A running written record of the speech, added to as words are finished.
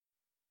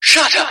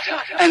Shut up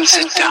and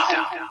sit down.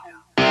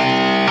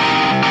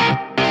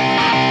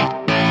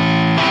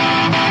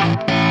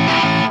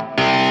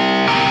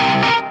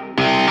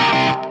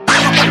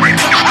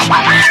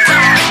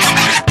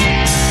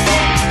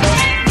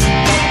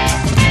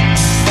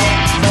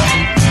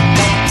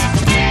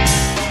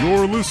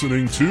 You're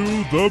listening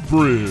to The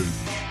Bridge,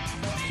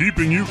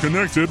 keeping you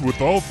connected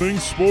with all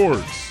things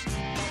sports.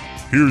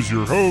 Here's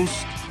your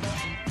host,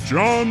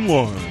 John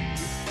Lund.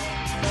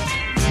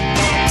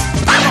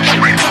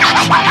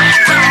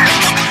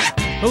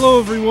 Hello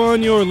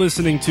everyone, you're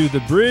listening to The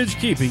Bridge,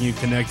 keeping you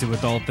connected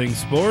with all things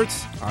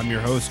sports. I'm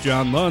your host,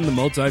 John Lund, the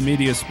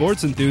multimedia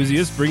sports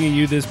enthusiast, bringing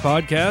you this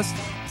podcast.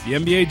 The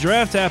NBA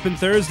draft happened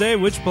Thursday.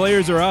 Which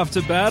players are off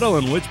to battle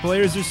and which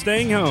players are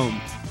staying home?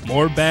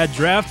 More bad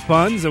draft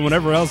puns and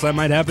whatever else I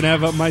might happen to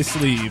have up my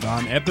sleeve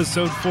on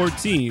episode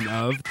 14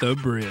 of The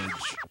Bridge.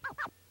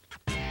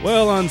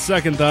 Well, on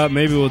second thought,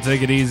 maybe we'll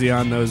take it easy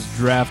on those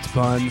draft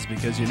puns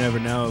because you never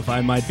know if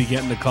I might be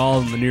getting the call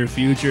in the near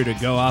future to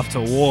go off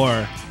to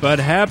war. But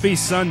happy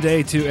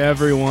Sunday to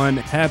everyone.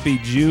 Happy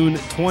June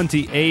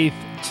 28th.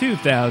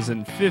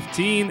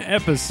 2015,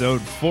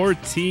 episode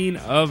 14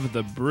 of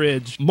The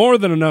Bridge. More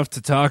than enough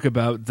to talk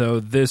about,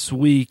 though, this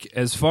week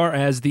as far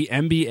as the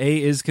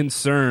NBA is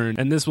concerned,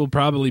 and this will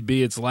probably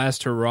be its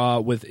last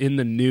hurrah within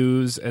the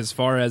news as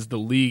far as the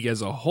league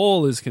as a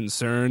whole is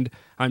concerned.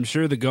 I'm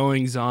sure the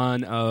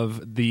goings-on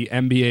of the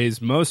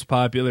NBA's most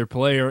popular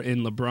player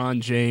in LeBron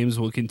James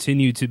will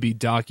continue to be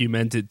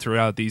documented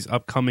throughout these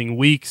upcoming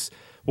weeks.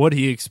 What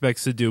he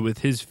expects to do with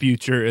his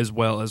future as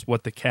well as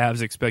what the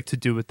Cavs expect to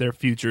do with their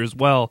future as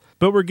well.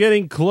 But we're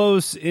getting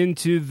close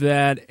into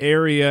that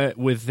area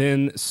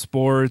within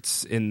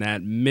sports, in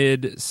that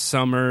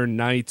mid-summer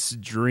night's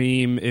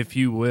dream, if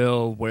you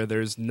will, where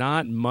there's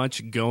not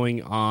much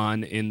going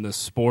on in the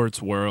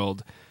sports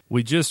world.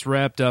 We just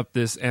wrapped up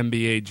this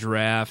NBA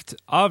draft.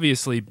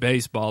 Obviously,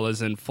 baseball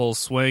is in full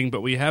swing, but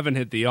we haven't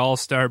hit the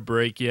All-Star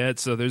break yet,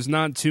 so there's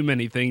not too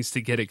many things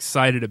to get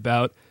excited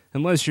about.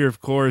 Unless you're, of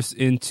course,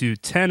 into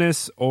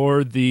tennis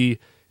or the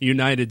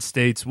United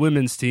States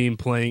women's team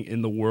playing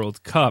in the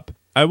World Cup.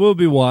 I will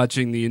be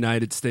watching the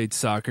United States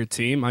soccer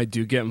team. I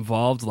do get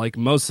involved, like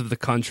most of the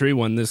country,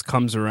 when this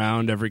comes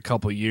around every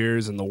couple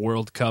years and the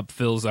World Cup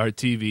fills our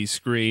TV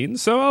screen.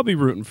 So I'll be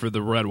rooting for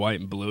the red, white,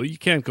 and blue. You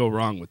can't go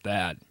wrong with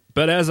that.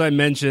 But as I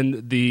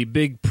mentioned, the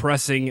big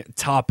pressing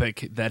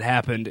topic that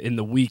happened in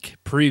the week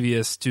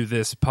previous to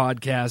this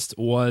podcast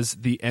was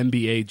the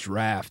NBA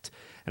draft.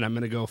 And I'm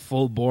going to go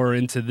full bore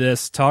into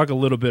this, talk a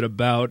little bit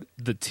about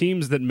the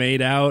teams that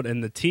made out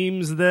and the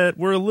teams that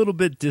were a little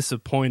bit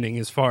disappointing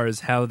as far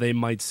as how they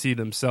might see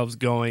themselves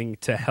going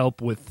to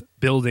help with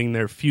building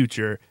their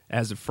future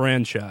as a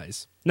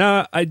franchise.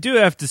 Now, I do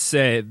have to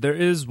say, there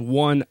is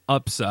one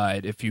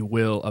upside, if you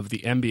will, of the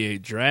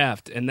NBA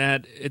draft, and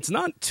that it's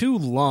not too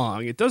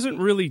long. It doesn't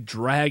really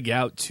drag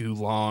out too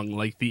long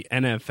like the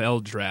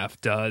NFL draft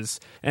does.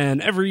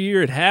 And every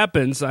year it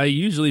happens, I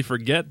usually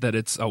forget that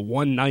it's a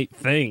one-night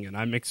thing, and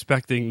I'm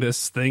expecting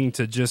this thing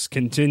to just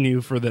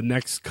continue for the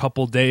next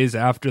couple days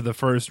after the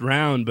first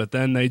round, but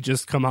then they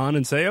just come on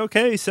and say,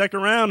 okay,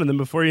 second round, and then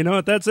before you know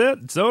it, that's it.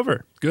 It's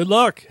over. Good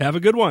luck. Have a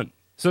good one.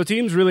 So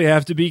teams really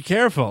have to be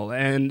careful,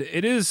 and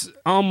it is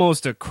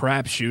almost a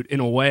crapshoot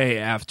in a way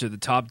after the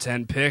top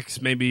 10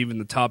 picks, maybe even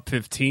the top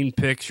 15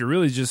 picks. You're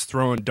really just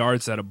throwing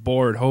darts at a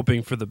board,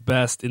 hoping for the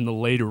best in the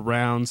later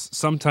rounds.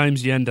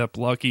 Sometimes you end up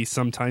lucky,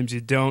 sometimes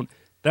you don't.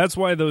 That's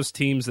why those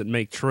teams that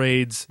make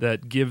trades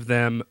that give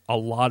them a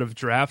lot of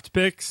draft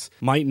picks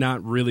might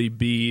not really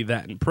be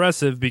that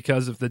impressive,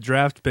 because if the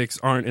draft picks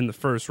aren't in the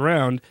first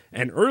round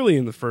and early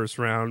in the first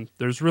round,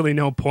 there's really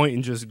no point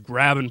in just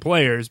grabbing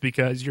players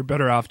because you're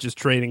better off just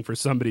trading for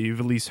somebody you've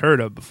at least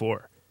heard of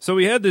before. So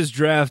we had this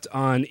draft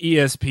on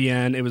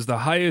ESPN. It was the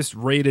highest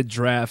rated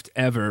draft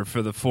ever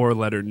for the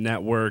four-letter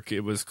network.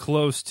 It was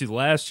close to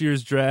last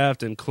year's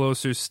draft and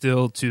closer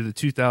still to the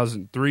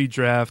 2003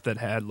 draft that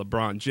had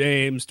LeBron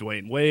James,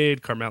 Dwayne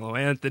Wade, Carmelo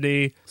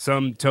Anthony,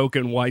 some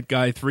token white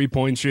guy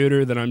three-point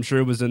shooter that I'm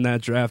sure was in that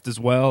draft as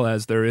well,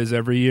 as there is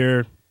every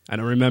year. I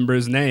don't remember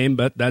his name,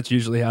 but that's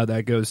usually how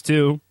that goes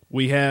too.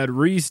 We had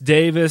Reese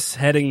Davis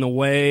heading the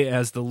way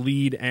as the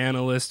lead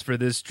analyst for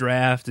this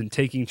draft and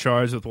taking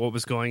charge with what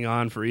was going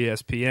on for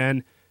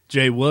ESPN.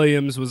 Jay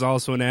Williams was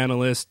also an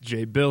analyst.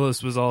 Jay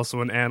Billis was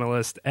also an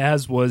analyst,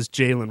 as was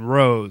Jalen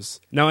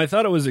Rose. Now, I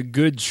thought it was a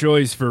good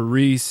choice for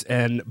Reese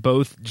and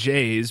both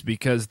Jays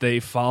because they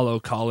follow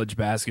college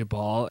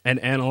basketball and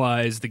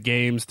analyze the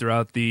games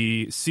throughout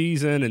the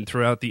season and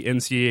throughout the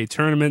NCAA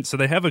tournament, so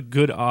they have a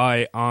good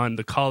eye on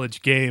the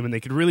college game, and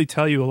they can really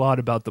tell you a lot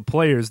about the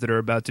players that are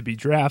about to be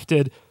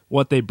drafted,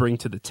 what they bring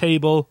to the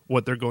table,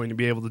 what they're going to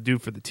be able to do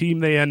for the team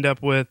they end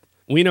up with.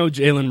 We know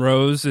Jalen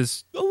Rose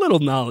is a little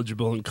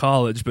knowledgeable in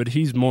college, but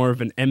he's more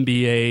of an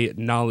NBA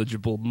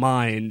knowledgeable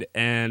mind,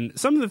 and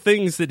some of the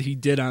things that he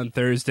did on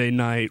Thursday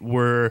night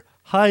were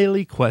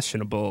highly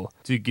questionable,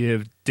 to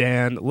give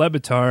Dan Le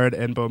Batard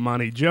and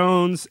Bomani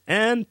Jones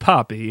and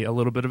Poppy a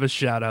little bit of a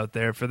shout out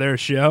there for their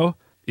show.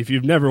 If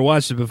you've never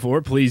watched it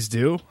before, please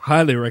do.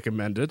 Highly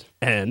recommended.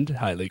 And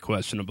highly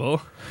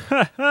questionable.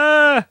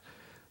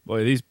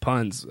 Boy, these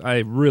puns, I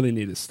really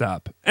need to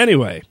stop.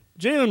 Anyway,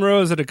 Jalen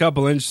Rose had a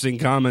couple interesting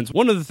comments.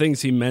 One of the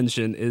things he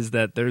mentioned is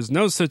that there's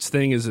no such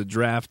thing as a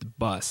draft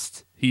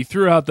bust. He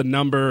threw out the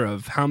number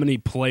of how many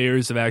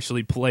players have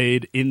actually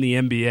played in the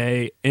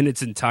NBA in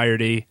its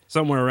entirety,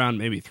 somewhere around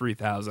maybe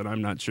 3,000.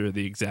 I'm not sure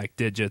the exact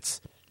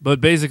digits. But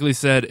basically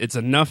said it's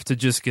enough to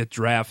just get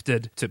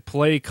drafted, to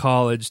play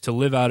college, to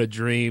live out a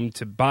dream,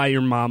 to buy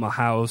your mom a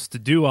house, to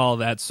do all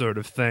that sort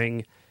of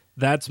thing.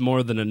 That's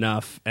more than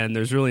enough, and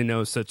there's really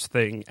no such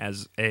thing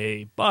as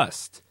a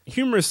bust.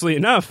 Humorously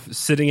enough,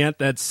 sitting at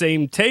that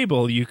same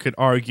table, you could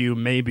argue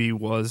maybe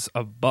was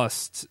a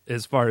bust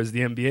as far as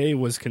the NBA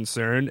was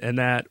concerned, and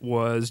that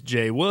was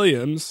Jay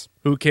Williams,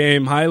 who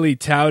came highly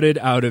touted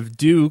out of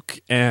Duke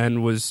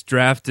and was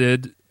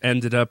drafted,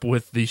 ended up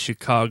with the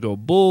Chicago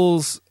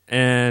Bulls,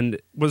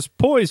 and was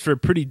poised for a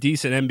pretty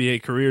decent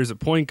NBA career as a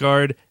point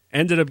guard.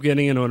 Ended up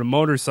getting into a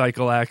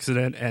motorcycle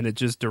accident, and it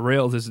just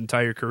derailed his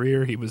entire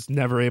career. He was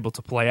never able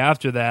to play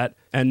after that,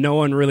 and no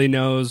one really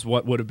knows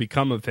what would have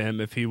become of him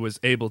if he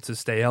was able to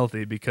stay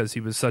healthy because he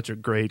was such a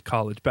great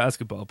college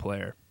basketball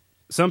player.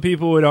 Some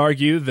people would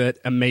argue that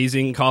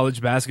amazing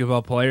college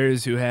basketball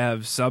players who have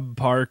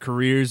subpar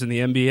careers in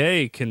the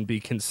NBA can be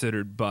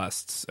considered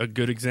busts. A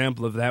good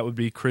example of that would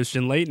be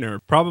Christian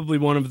Laettner, probably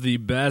one of the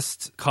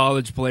best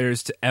college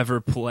players to ever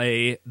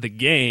play the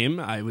game.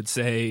 I would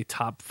say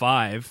top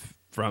 5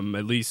 from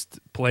at least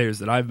players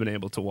that I've been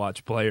able to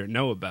watch play or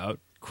know about.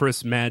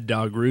 Chris Mad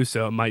Dog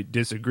Russo might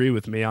disagree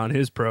with me on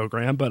his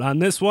program, but on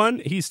this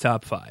one, he's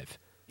top 5.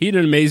 He had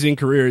an amazing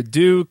career at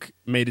Duke,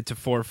 made it to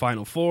 4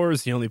 Final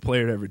Fours, the only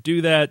player to ever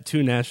do that,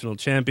 2 national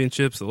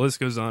championships, the list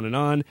goes on and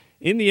on.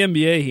 In the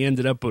NBA, he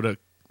ended up with a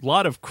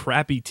lot of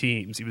crappy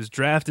teams. He was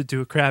drafted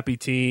to a crappy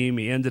team,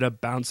 he ended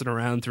up bouncing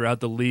around throughout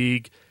the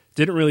league,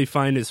 didn't really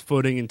find his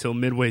footing until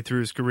midway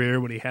through his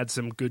career when he had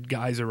some good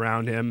guys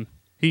around him.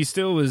 He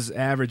still was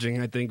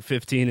averaging, I think,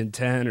 15 and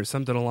 10 or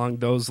something along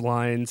those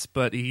lines,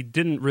 but he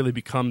didn't really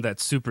become that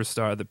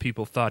superstar that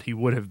people thought he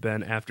would have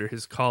been after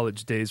his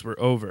college days were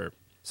over.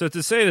 So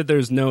to say that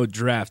there's no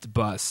draft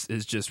bust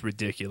is just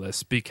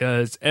ridiculous,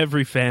 because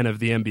every fan of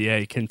the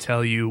NBA can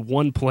tell you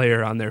one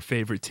player on their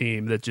favorite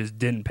team that just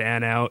didn't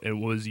pan out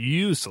and was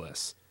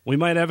useless. We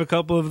might have a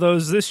couple of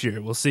those this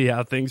year. We'll see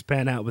how things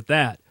pan out with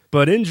that.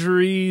 But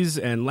injuries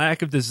and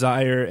lack of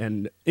desire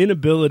and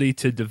inability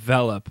to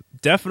develop,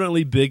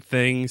 definitely big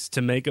things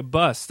to make a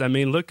bust. I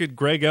mean, look at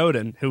Greg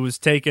Oden, who was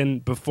taken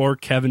before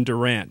Kevin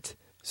Durant.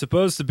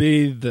 Supposed to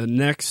be the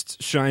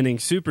next shining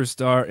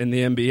superstar in the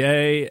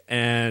NBA,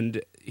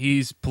 and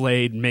he's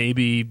played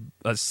maybe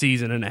a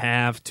season and a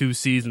half, 2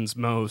 seasons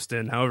most,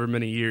 and however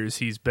many years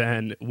he's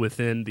been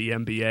within the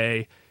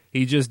NBA.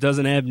 He just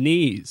doesn't have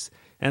knees.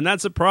 And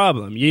that's a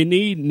problem. You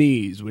need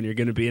knees when you're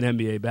going to be an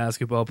NBA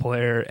basketball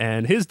player,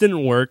 and his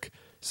didn't work,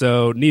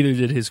 so neither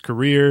did his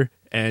career,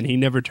 and he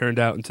never turned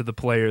out into the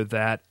player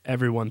that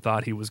everyone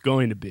thought he was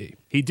going to be.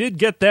 He did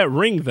get that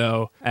ring,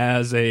 though,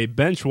 as a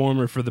bench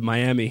warmer for the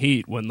Miami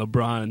Heat when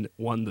LeBron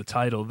won the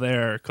title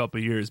there a couple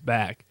years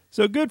back.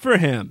 So good for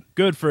him.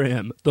 Good for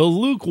him. The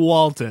Luke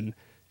Walton,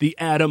 the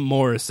Adam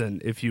Morrison,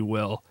 if you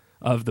will,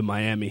 of the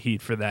Miami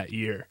Heat for that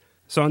year.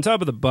 So on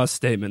top of the bust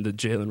statement that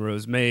Jalen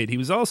Rose made, he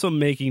was also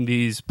making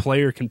these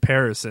player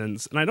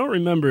comparisons. And I don't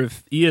remember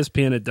if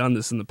ESPN had done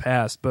this in the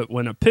past, but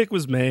when a pick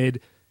was made,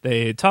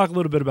 they'd talk a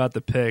little bit about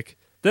the pick.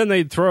 Then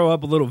they'd throw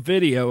up a little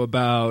video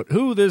about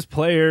who this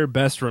player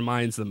best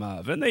reminds them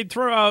of. And they'd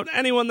throw out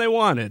anyone they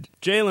wanted.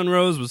 Jalen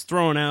Rose was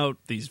throwing out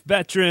these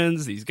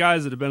veterans, these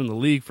guys that have been in the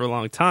league for a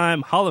long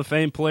time, Hall of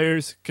Fame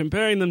players,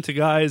 comparing them to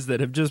guys that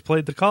have just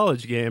played the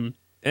college game.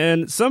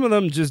 And some of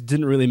them just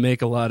didn't really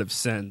make a lot of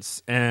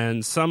sense.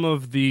 And some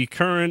of the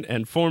current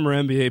and former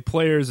NBA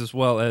players, as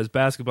well as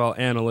basketball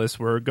analysts,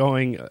 were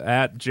going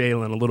at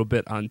Jalen a little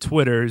bit on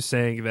Twitter,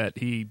 saying that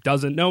he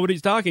doesn't know what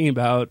he's talking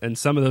about. And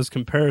some of those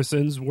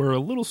comparisons were a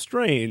little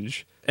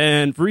strange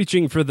and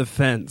reaching for the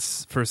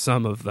fence for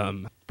some of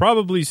them.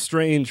 Probably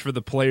strange for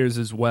the players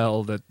as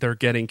well that they're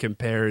getting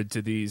compared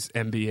to these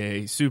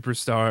NBA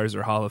superstars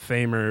or Hall of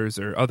Famers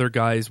or other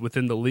guys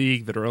within the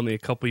league that are only a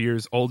couple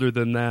years older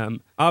than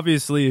them.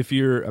 Obviously, if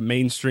you're a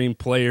mainstream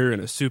player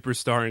and a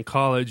superstar in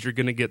college, you're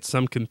going to get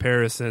some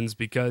comparisons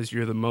because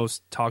you're the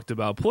most talked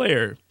about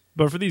player.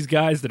 But for these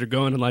guys that are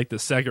going in like the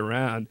second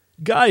round,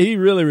 guy he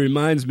really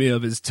reminds me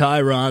of is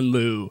Tyronn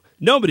Lue.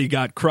 Nobody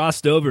got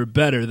crossed over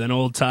better than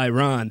old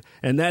Tyronn,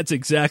 and that's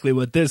exactly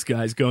what this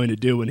guy's going to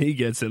do when he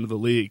gets into the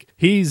league.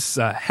 He's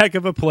a heck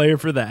of a player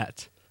for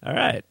that. All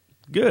right,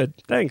 good.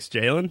 Thanks,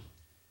 Jalen.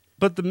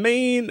 But the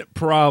main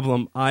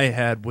problem I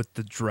had with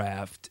the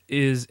draft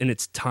is in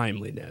its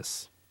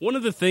timeliness. One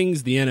of the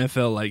things the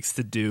NFL likes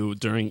to do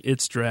during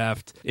its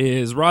draft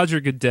is Roger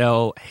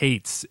Goodell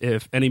hates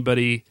if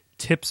anybody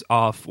tips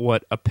off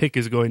what a pick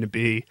is going to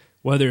be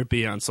whether it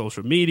be on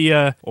social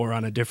media or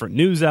on a different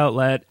news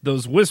outlet,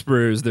 those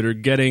whisperers that are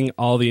getting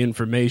all the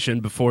information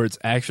before it's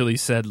actually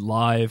said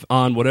live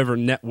on whatever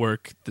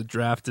network the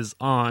draft is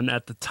on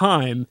at the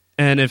time.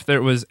 And if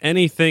there was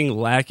anything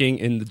lacking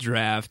in the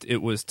draft,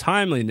 it was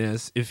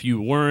timeliness if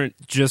you weren't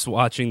just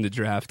watching the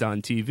draft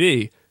on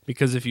TV.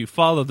 Because if you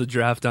follow the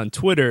draft on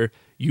Twitter,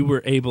 you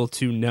were able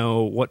to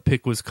know what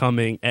pick was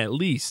coming at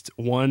least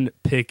one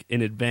pick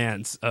in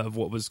advance of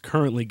what was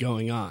currently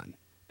going on.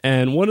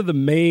 And one of the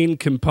main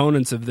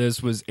components of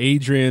this was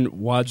Adrian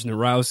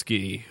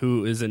Wojnarowski,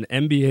 who is an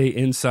NBA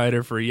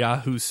insider for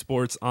Yahoo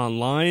Sports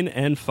Online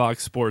and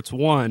Fox Sports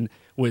 1,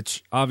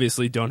 which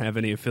obviously don't have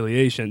any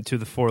affiliation to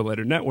the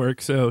four-letter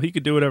network, so he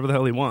could do whatever the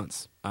hell he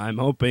wants. I'm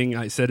hoping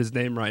I said his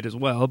name right as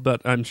well,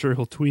 but I'm sure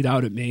he'll tweet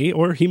out at me,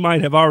 or he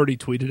might have already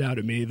tweeted out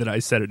at me that I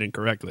said it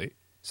incorrectly.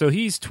 So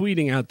he's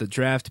tweeting out the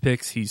draft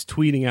picks, he's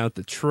tweeting out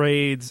the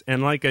trades,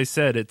 and like I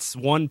said, it's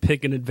one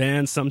pick in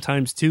advance,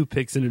 sometimes two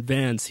picks in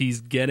advance.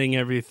 He's getting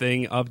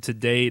everything up to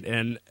date,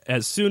 and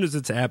as soon as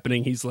it's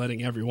happening, he's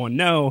letting everyone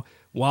know,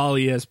 while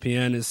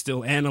ESPN is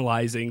still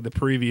analyzing the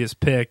previous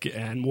pick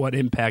and what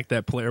impact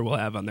that player will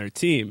have on their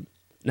team.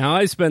 Now,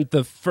 I spent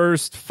the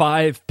first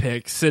 5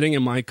 picks sitting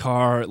in my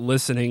car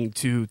listening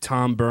to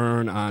Tom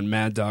Byrne on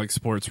Mad Dog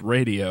Sports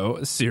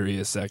Radio,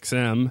 Sirius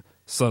XM.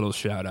 Subtle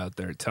shout out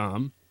there,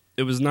 Tom.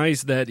 It was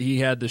nice that he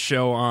had the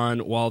show on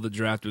while the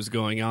draft was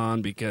going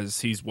on because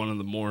he's one of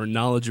the more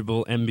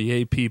knowledgeable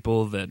NBA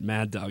people that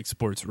Mad Dog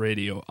Sports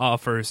Radio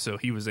offers, so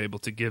he was able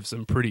to give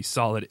some pretty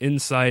solid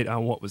insight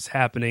on what was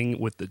happening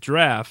with the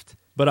draft.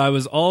 But I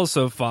was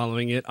also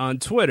following it on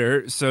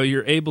Twitter, so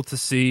you're able to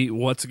see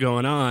what's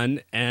going on,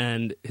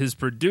 and his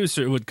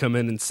producer would come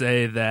in and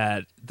say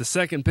that the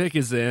second pick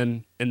is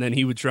in, and then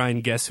he would try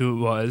and guess who it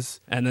was,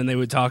 and then they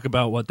would talk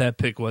about what that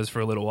pick was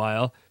for a little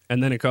while.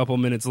 And then a couple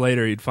minutes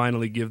later, he'd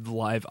finally give the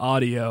live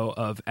audio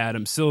of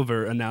Adam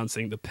Silver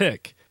announcing the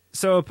pick.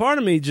 So a part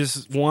of me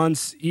just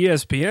wants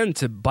ESPN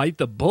to bite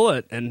the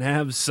bullet and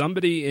have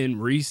somebody in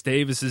Reese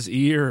Davis's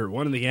ear or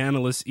one of the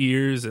analysts'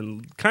 ears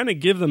and kind of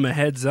give them a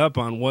heads up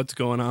on what's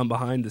going on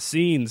behind the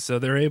scenes so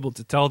they're able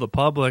to tell the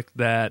public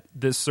that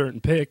this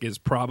certain pick is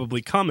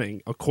probably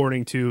coming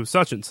according to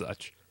such and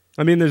such.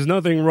 I mean, there's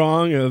nothing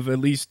wrong of at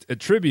least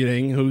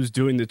attributing who's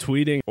doing the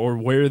tweeting or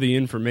where the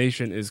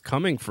information is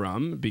coming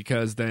from,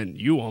 because then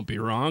you won't be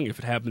wrong if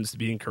it happens to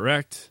be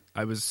incorrect.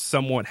 I was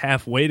somewhat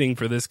half waiting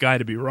for this guy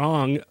to be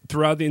wrong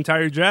throughout the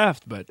entire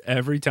draft, but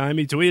every time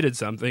he tweeted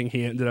something,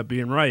 he ended up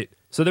being right.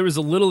 So there was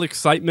a little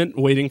excitement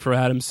waiting for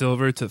Adam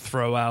Silver to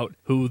throw out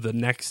who the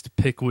next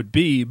pick would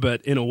be,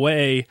 but in a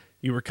way,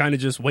 you were kind of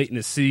just waiting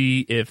to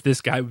see if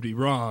this guy would be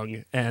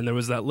wrong, and there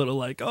was that little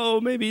like, oh,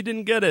 maybe he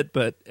didn't get it,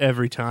 but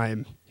every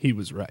time he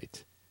was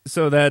right.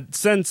 So that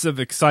sense of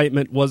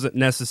excitement wasn't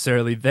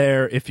necessarily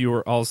there if you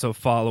were also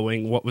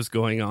following what was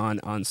going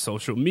on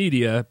social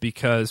media,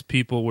 because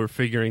people were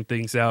figuring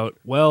things out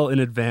well in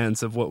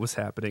advance of what was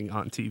happening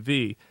on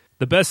TV.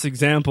 The best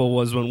example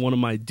was when one of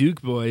my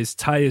Duke boys,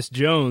 Tyus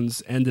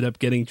Jones, ended up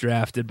getting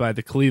drafted by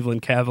the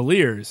Cleveland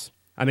Cavaliers.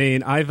 I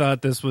mean, I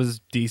thought this was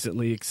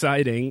decently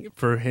exciting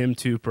for him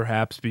to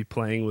perhaps be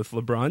playing with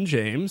LeBron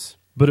James.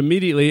 But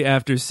immediately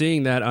after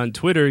seeing that on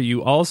Twitter,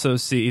 you also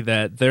see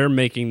that they're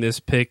making this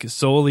pick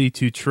solely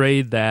to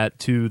trade that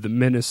to the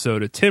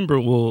Minnesota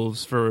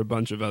Timberwolves for a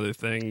bunch of other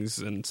things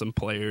and some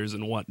players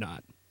and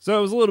whatnot. So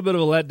it was a little bit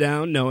of a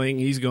letdown knowing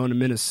he's going to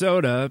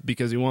Minnesota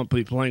because he won't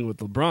be playing with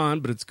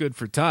LeBron, but it's good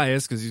for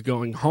Tyus because he's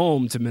going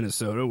home to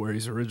Minnesota where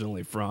he's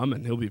originally from,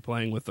 and he'll be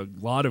playing with a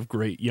lot of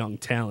great young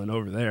talent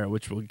over there,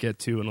 which we'll get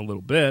to in a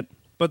little bit.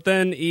 But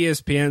then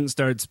ESPN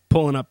starts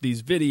pulling up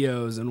these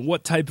videos and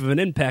what type of an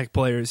impact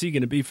player is he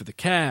going to be for the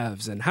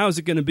Cavs, and how's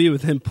it going to be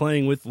with him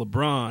playing with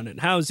LeBron,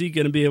 and how's he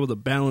going to be able to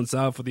balance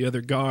off with the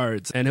other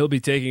guards, and he'll be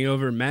taking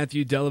over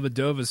Matthew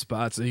Dellavedova's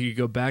spot so he can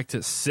go back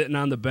to sitting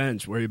on the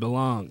bench where he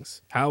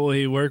belongs. How will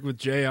he work with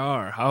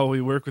JR? How will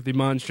he work with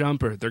Iman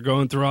Shumpert? They're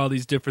going through all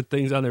these different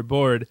things on their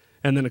board,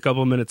 and then a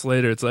couple minutes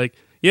later it's like,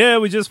 yeah,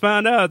 we just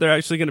found out they're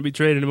actually going to be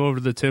trading him over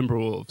to the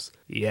Timberwolves.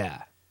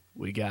 Yeah,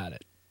 we got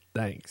it.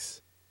 Thanks.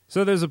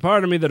 So there's a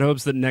part of me that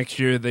hopes that next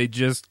year they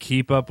just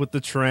keep up with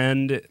the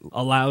trend,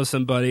 allow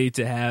somebody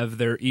to have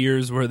their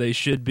ears where they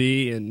should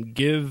be, and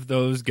give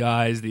those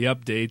guys the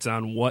updates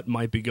on what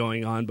might be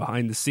going on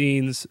behind the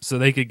scenes so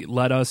they could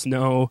let us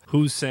know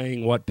who's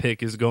saying what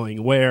pick is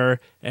going where,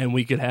 and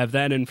we could have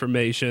that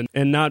information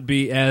and not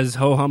be as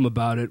ho-hum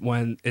about it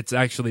when it's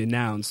actually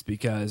announced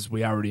because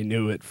we already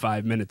knew it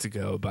 5 minutes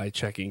ago by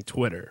checking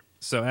Twitter.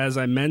 So as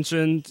I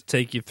mentioned,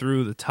 take you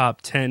through the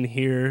top 10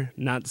 here,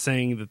 not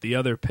saying that the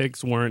other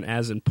picks weren't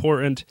as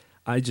important.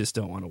 I just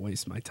don't want to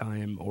waste my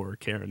time or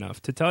care enough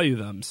to tell you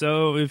them.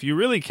 So if you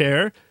really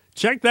care,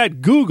 check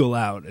that Google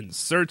out and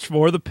search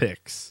for the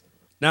picks.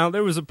 Now,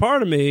 there was a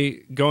part of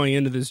me going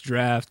into this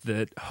draft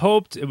that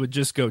hoped it would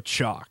just go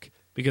chalk,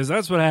 because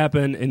that's what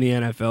happened in the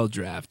NFL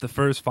draft. The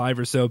first 5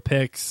 or so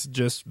picks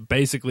just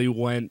basically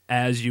went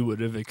as you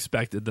would have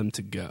expected them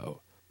to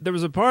go. There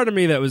was a part of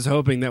me that was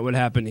hoping that would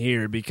happen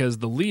here because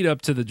the lead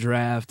up to the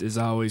draft is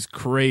always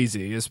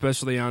crazy,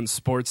 especially on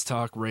sports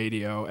talk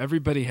radio.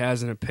 Everybody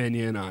has an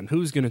opinion on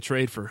who's going to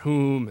trade for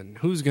whom and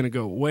who's going to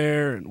go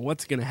where and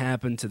what's going to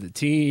happen to the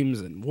teams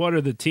and what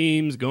are the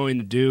teams going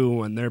to do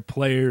when their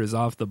player is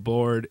off the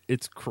board.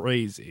 It's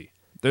crazy.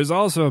 There's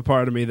also a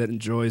part of me that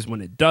enjoys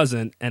when it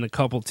doesn't and a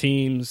couple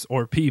teams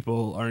or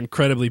people are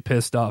incredibly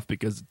pissed off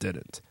because it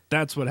didn't.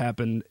 That's what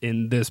happened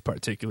in this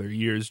particular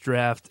year's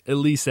draft, at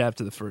least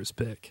after the first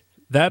pick.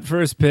 That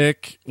first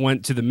pick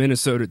went to the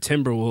Minnesota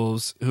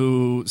Timberwolves,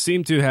 who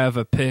seem to have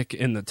a pick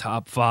in the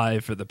top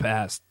 5 for the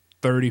past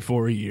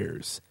 34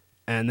 years.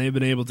 And they've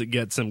been able to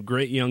get some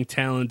great young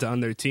talent on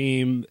their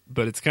team,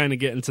 but it's kind of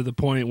getting to the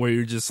point where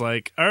you're just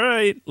like, all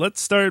right,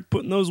 let's start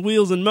putting those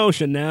wheels in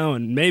motion now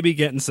and maybe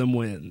getting some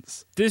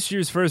wins. This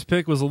year's first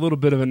pick was a little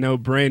bit of a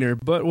no-brainer,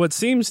 but what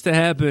seems to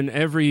happen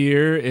every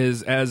year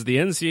is as the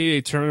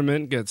NCAA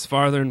tournament gets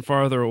farther and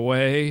farther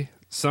away,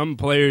 some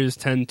players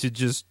tend to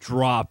just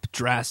drop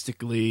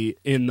drastically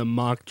in the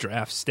mock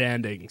draft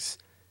standings.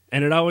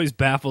 And it always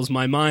baffles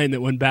my mind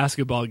that when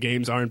basketball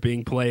games aren't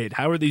being played,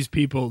 how are these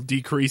people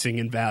decreasing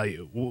in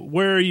value?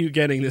 Where are you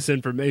getting this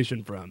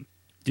information from?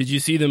 Did you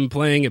see them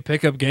playing a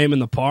pickup game in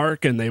the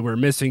park and they were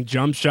missing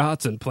jump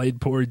shots and played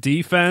poor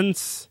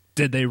defense?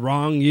 Did they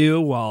wrong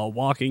you while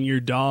walking your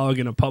dog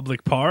in a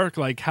public park?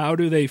 Like, how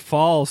do they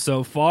fall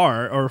so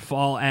far or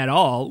fall at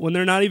all when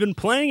they're not even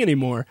playing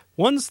anymore?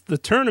 Once the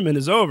tournament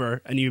is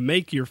over and you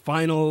make your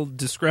final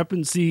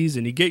discrepancies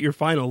and you get your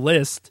final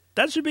list,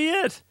 that should be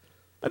it.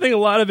 I think a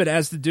lot of it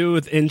has to do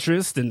with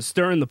interest and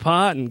stirring the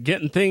pot and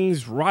getting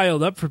things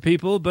riled up for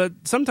people, but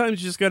sometimes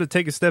you just got to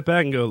take a step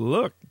back and go,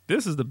 look,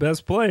 this is the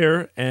best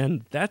player,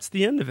 and that's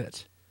the end of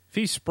it. If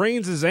he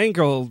sprains his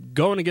ankle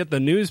going to get the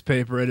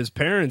newspaper at his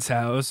parents'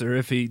 house, or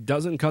if he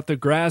doesn't cut the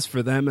grass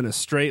for them in a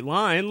straight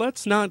line,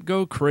 let's not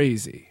go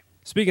crazy.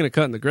 Speaking of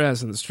cutting the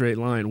grass in the straight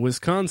line,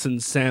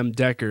 Wisconsin's Sam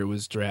Decker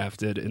was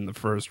drafted in the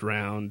first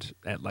round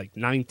at like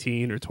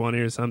 19 or 20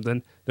 or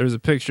something. There's a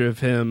picture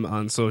of him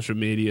on social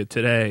media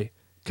today.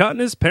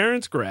 Cutting his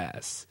parents'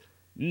 grass.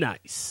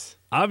 Nice.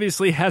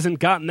 Obviously hasn't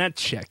gotten that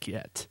check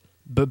yet.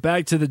 But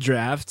back to the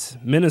draft.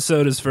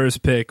 Minnesota's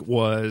first pick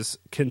was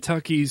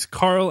Kentucky's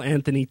Karl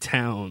Anthony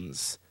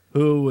Towns,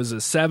 who was a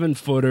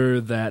 7-footer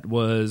that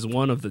was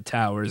one of the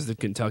towers that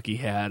Kentucky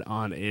had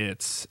on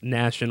its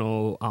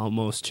national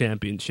almost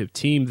championship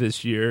team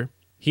this year.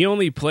 He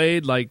only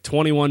played like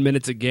 21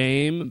 minutes a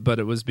game, but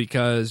it was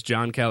because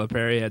John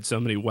Calipari had so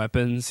many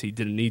weapons. He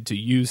didn't need to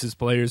use his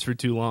players for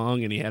too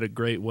long, and he had a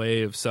great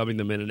way of subbing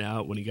them in and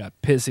out when he got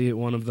pissy at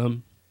one of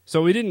them.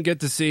 So we didn't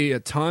get to see a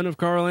ton of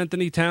Karl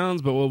Anthony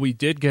Towns, but what we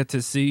did get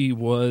to see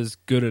was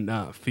good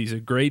enough. He's a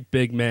great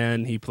big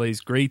man. He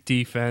plays great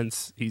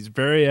defense. He's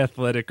very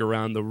athletic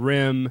around the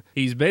rim.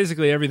 He's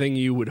basically everything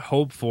you would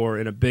hope for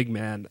in a big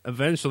man.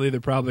 Eventually, they're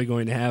probably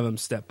going to have him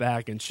step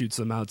back and shoot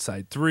some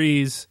outside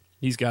threes.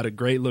 He's got a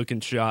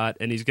great-looking shot,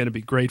 and he's going to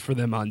be great for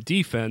them on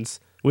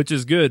defense, which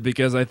is good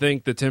because I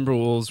think the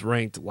Timberwolves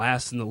ranked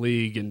last in the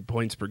league in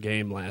points per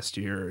game last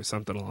year or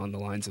something along the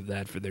lines of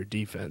that for their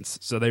defense.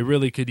 So they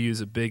really could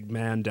use a big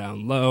man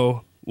down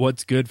low.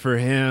 What's good for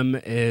him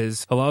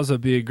is he'll also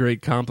be a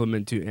great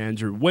compliment to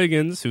Andrew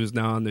Wiggins, who's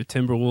now on the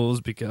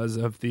Timberwolves because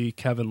of the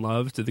Kevin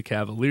Love to the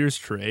Cavaliers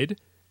trade.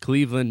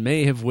 Cleveland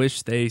may have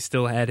wished they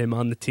still had him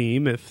on the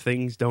team if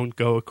things don't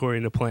go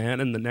according to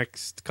plan in the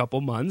next couple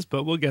months,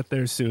 but we'll get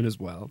there soon as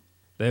well.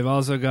 They've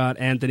also got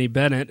Anthony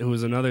Bennett, who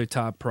was another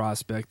top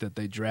prospect that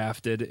they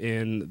drafted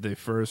in the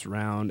first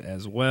round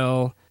as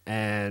well.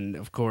 And,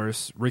 of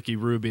course, Ricky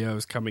Rubio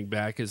is coming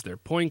back as their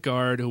point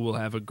guard, who will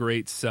have a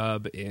great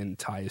sub in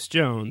Tyus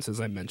Jones, as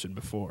I mentioned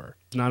before.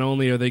 Not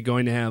only are they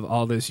going to have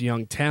all this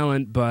young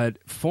talent, but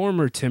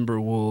former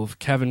Timberwolf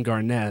Kevin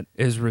Garnett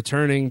is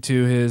returning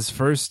to his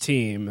first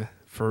team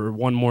for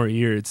one more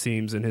year, it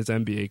seems, in his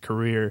NBA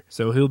career.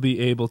 So he'll be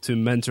able to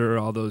mentor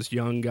all those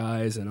young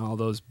guys and all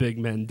those big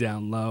men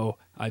down low.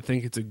 I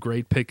think it's a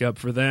great pickup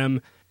for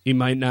them. He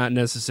might not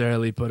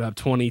necessarily put up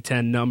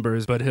 2010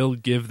 numbers, but he'll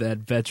give that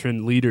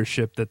veteran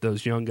leadership that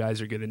those young guys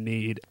are going to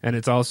need. And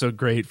it's also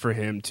great for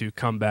him to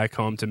come back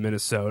home to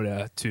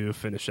Minnesota to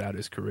finish out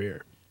his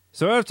career.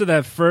 So after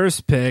that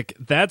first pick,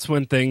 that's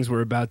when things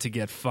were about to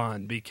get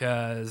fun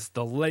because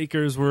the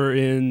Lakers were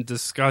in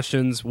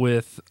discussions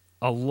with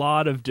a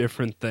lot of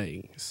different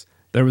things.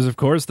 There was, of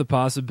course, the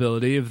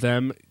possibility of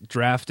them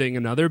drafting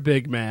another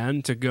big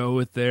man to go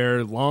with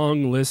their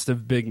long list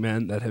of big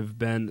men that have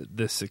been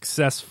the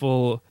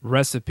successful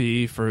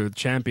recipe for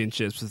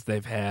championships that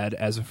they've had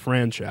as a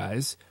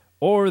franchise.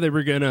 Or they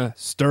were going to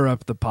stir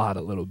up the pot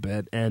a little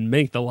bit and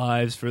make the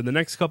lives for the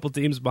next couple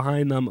teams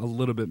behind them a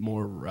little bit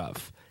more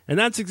rough. And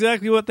that's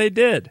exactly what they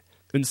did.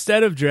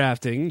 Instead of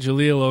drafting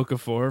Jahlil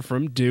Okafor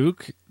from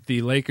Duke,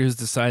 the Lakers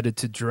decided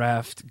to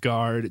draft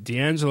guard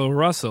D'Angelo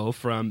Russell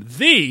from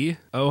the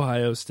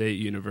Ohio State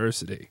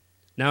University.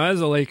 Now,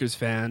 as a Lakers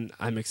fan,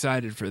 I'm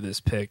excited for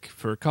this pick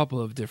for a couple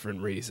of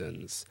different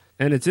reasons.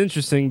 And it's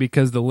interesting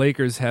because the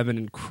Lakers have an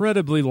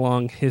incredibly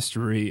long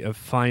history of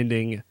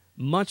finding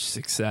much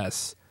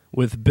success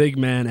with big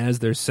men as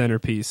their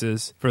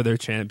centerpieces for their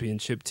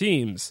championship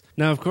teams.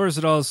 Now, of course,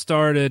 it all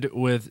started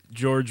with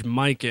George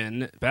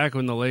Mikan back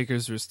when the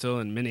Lakers were still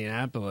in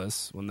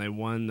Minneapolis when they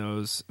won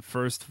those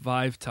first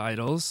 5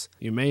 titles.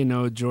 You may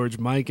know George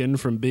Mikan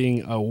from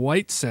being a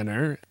white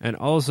center and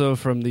also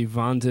from the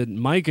vaunted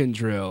Mikan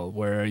drill,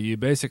 where you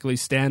basically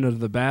stand under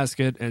the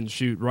basket and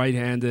shoot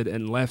right-handed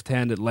and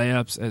left-handed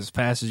layups as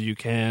fast as you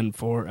can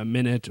for a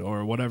minute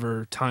or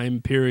whatever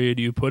time period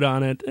you put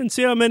on it and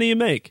see how many you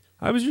make.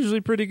 I was usually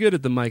pretty good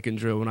at the Mikan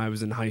drill when I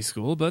was in high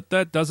school, but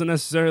that doesn't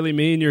necessarily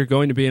mean you're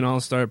going to be an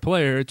all-star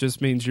player. It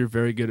just means you're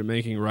very good at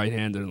making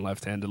right-handed and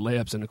left-handed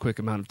layups in a quick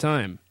amount of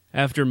time.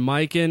 After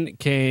Mikan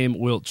came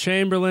Wilt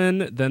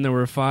Chamberlain, then there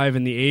were 5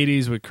 in the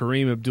 80s with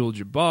Kareem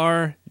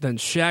Abdul-Jabbar, then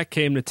Shaq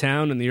came to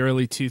town in the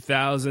early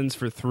 2000s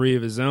for 3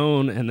 of his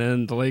own, and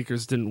then the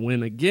Lakers didn't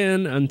win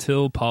again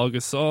until Paul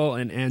Gasol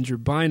and Andrew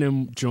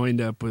Bynum joined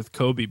up with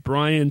Kobe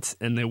Bryant,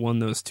 and they won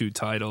those 2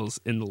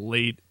 titles in the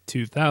late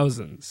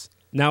 2000s.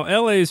 Now,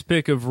 LA's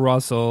pick of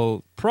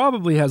Russell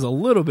probably has a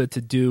little bit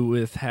to do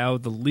with how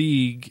the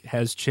league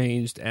has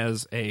changed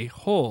as a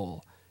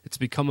whole. It's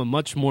become a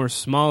much more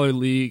smaller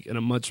league and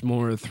a much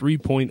more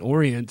three-point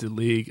oriented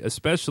league,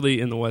 especially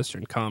in the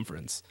Western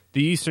Conference.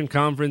 The Eastern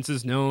Conference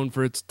is known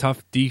for its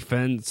tough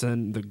defense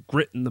and the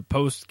grit in the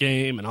post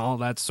game and all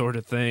that sort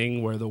of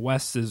thing, where the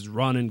West is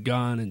run and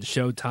gun and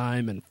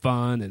showtime and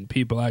fun, and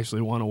people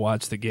actually want to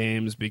watch the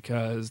games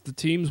because the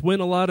teams win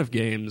a lot of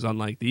games,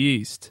 unlike the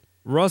East.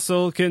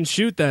 Russell can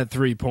shoot that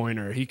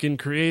three-pointer. He can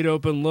create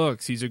open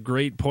looks. He's a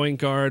great point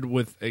guard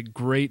with a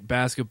great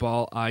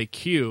basketball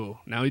IQ.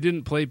 Now, he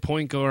didn't play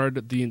point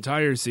guard the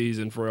entire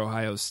season for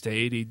Ohio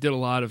State. He did a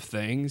lot of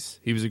things.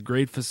 He was a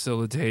great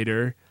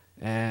facilitator,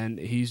 and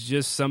he's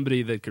just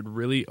somebody that could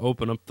really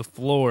open up the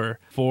floor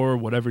for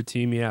whatever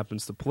team he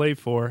happens to play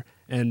for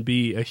and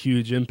be a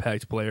huge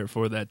impact player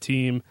for that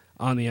team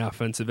on the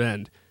offensive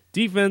end.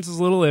 Defense is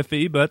a little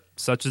iffy, but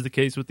such is the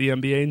case with the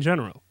NBA in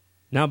general.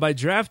 Now, by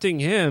drafting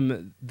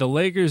him, the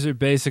Lakers are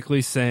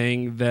basically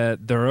saying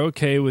that they're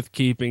okay with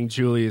keeping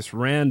Julius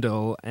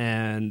Randle,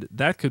 and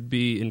that could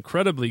be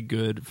incredibly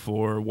good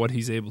for what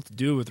he's able to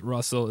do with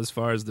Russell as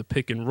far as the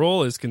pick and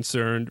roll is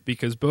concerned,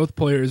 because both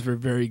players were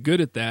very good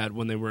at that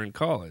when they were in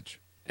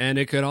college. And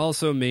it could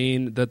also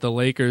mean that the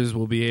Lakers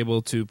will be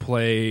able to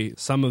play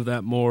some of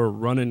that more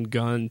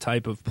run-and-gun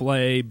type of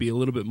play, be a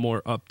little bit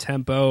more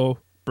up-tempo,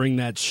 bring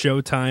that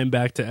showtime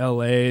back to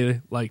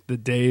LA like the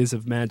days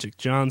of Magic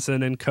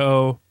Johnson and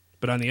co.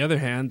 But on the other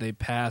hand, they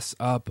pass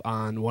up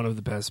on one of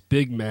the best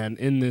big men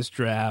in this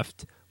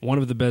draft, one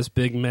of the best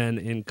big men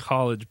in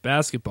college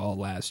basketball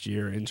last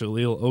year in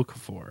Jahlil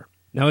Okafor.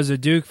 Now, as a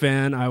Duke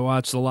fan, I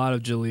watched a lot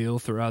of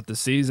Jahlil throughout the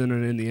season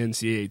and in the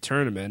NCAA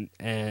tournament,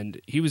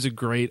 and he was a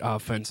great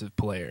offensive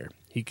player.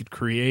 He could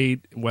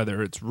create,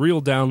 whether it's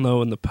real down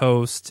low in the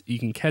post, he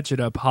can catch it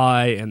up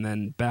high and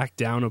then back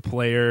down a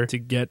player to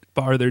get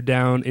farther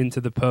down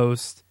into the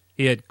post.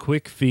 He had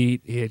quick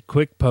feet, he had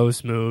quick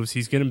post moves.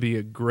 He's going to be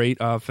a great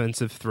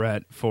offensive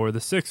threat for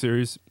the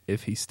Sixers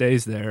if he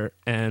stays there.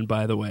 And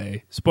by the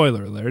way,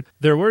 spoiler alert,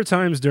 there were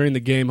times during the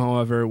game,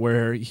 however,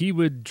 where he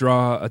would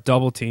draw a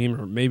double team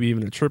or maybe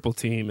even a triple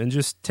team and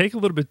just take a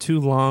little bit too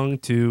long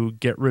to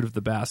get rid of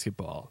the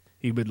basketball.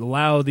 He would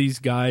allow these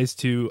guys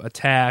to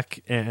attack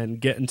and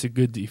get into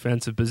good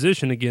defensive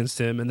position against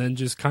him and then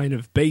just kind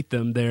of bait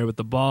them there with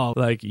the ball.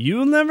 Like,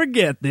 you'll never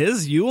get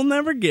this. You will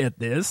never get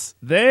this.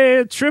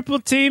 They triple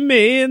team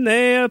me and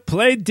they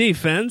play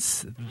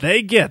defense.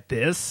 They get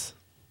this.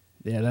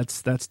 Yeah,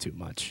 that's too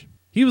much.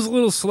 He was a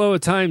little slow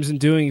at times in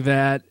doing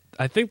that.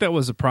 I think that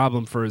was a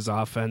problem for his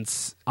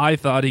offense. I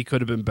thought he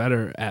could have been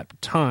better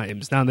at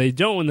times. Now, they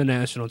don't win the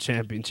national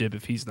championship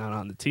if he's not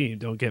on the team,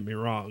 don't get me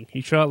wrong. He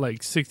shot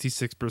like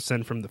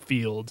 66% from the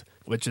field,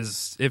 which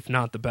is, if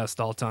not the best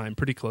all time,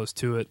 pretty close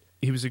to it.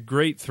 He was a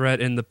great threat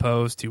in the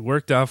post. He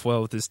worked off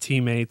well with his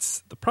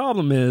teammates. The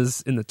problem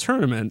is, in the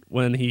tournament,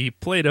 when he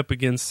played up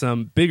against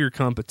some bigger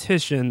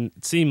competition,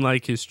 it seemed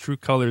like his true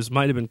colors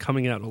might have been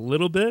coming out a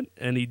little bit,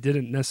 and he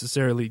didn't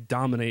necessarily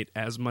dominate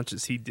as much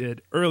as he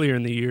did earlier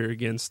in the year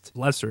against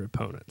lesser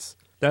opponents.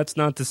 That's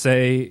not to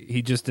say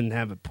he just didn't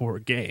have a poor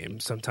game.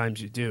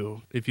 Sometimes you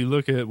do. If you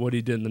look at what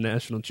he did in the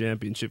national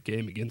championship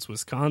game against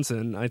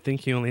Wisconsin, I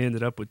think he only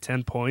ended up with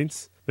 10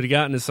 points. But he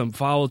got into some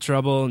foul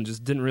trouble and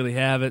just didn't really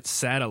have it,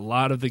 sat a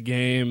lot of the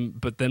game.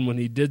 But then when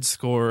he did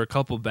score a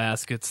couple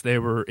baskets, they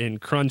were in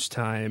crunch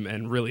time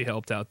and really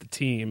helped out the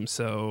team.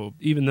 So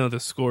even though the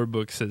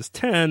scorebook says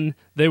 10,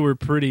 they were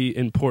pretty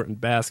important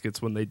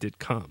baskets when they did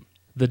come.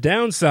 The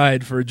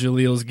downside for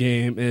Jahlil's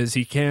game is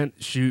he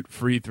can't shoot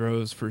free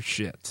throws for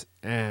shit.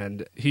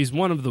 And he's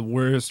one of the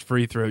worst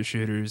free throw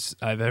shooters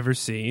I've ever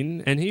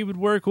seen. And he would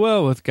work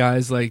well with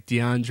guys like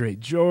DeAndre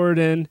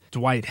Jordan,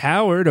 Dwight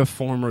Howard, a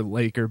former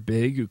Laker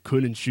big who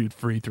couldn't shoot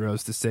free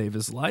throws to save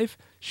his life,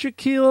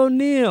 Shaquille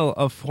O'Neal,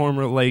 a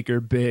former Laker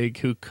big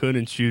who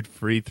couldn't shoot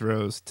free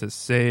throws to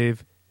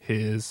save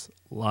his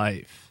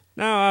life.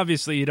 Now,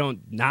 obviously, you don't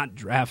not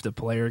draft a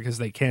player because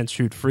they can't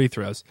shoot free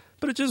throws,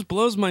 but it just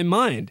blows my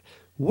mind.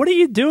 What are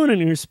you doing in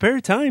your spare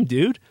time,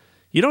 dude?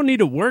 You don't need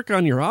to work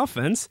on your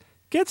offense.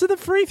 Get to the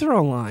free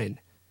throw line.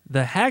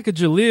 The hack of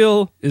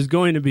Jaleel is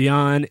going to be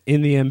on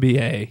in the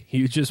NBA.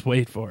 You just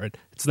wait for it.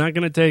 It's not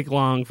going to take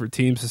long for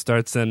teams to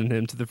start sending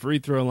him to the free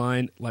throw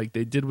line like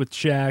they did with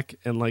Shaq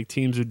and like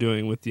teams are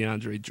doing with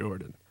DeAndre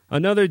Jordan.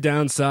 Another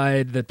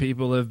downside that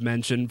people have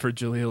mentioned for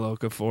Jahlil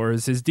Okafor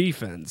is his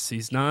defense.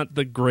 He's not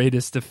the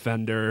greatest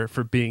defender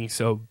for being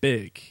so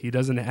big. He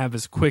doesn't have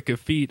as quick a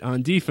feet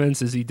on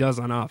defense as he does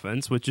on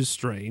offense, which is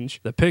strange.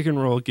 The pick and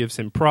roll gives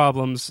him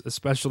problems,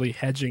 especially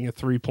hedging a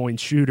three-point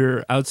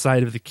shooter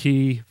outside of the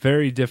key.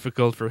 Very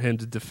difficult for him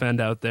to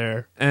defend out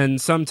there. And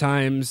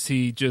sometimes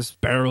he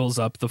just barrels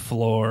up the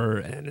floor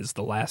and is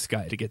the last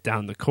guy to get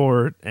down the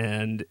court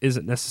and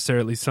isn't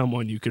necessarily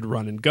someone you could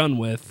run and gun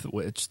with,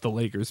 which the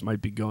Lakers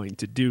might be going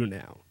to do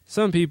now.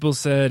 Some people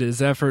said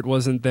his effort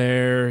wasn't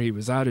there, he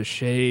was out of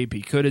shape,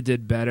 he could have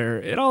did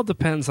better. It all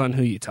depends on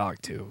who you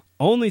talk to.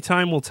 Only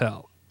time will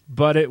tell.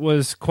 But it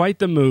was quite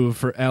the move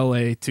for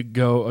LA to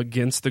go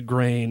against the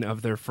grain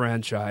of their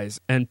franchise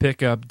and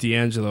pick up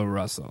D'Angelo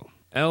Russell.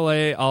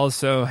 LA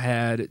also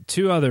had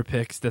two other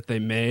picks that they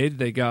made.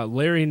 They got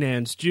Larry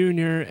Nance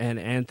Jr. and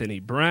Anthony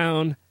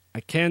Brown. I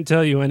can't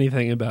tell you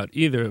anything about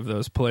either of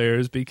those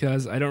players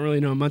because I don't really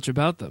know much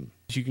about them.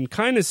 You can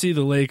kind of see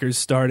the Lakers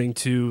starting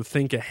to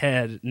think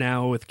ahead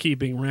now with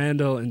keeping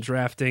Randall and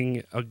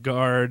drafting a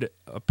guard,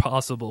 a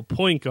possible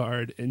point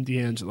guard in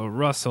D'Angelo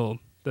Russell,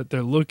 that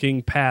they're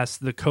looking past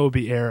the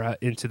Kobe era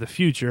into the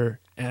future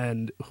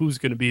and who's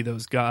going to be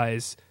those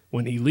guys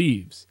when he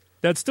leaves.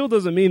 That still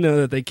doesn't mean, though,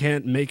 that they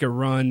can't make a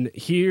run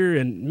here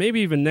and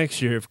maybe even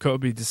next year if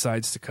Kobe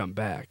decides to come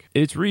back.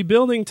 It's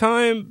rebuilding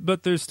time,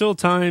 but there's still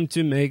time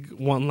to make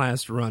one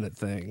last run at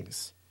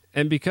things.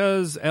 And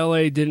because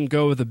LA didn't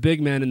go with a big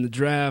man in the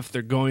draft,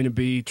 they're going to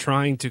be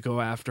trying to go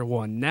after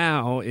one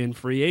now in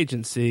free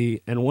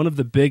agency. And one of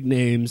the big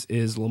names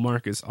is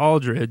LaMarcus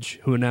Aldridge,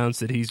 who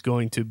announced that he's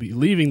going to be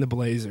leaving the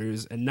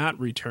Blazers and not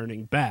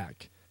returning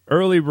back.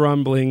 Early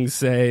rumblings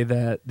say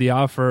that the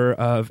offer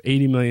of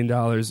 $80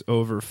 million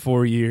over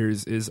 4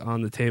 years is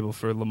on the table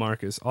for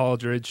LaMarcus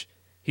Aldridge.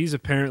 He's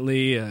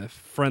apparently a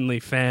friendly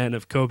fan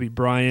of Kobe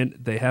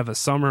Bryant. They have a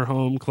summer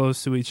home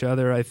close to each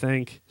other, I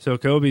think. So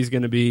Kobe's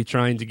going to be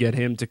trying to get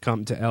him to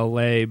come to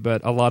LA,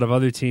 but a lot of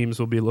other teams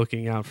will be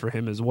looking out for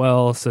him as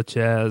well, such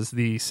as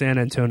the San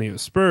Antonio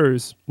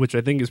Spurs, which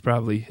I think is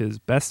probably his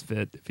best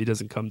fit if he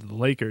doesn't come to the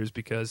Lakers,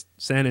 because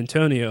San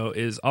Antonio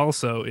is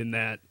also in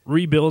that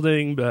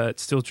rebuilding, but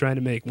still trying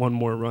to make one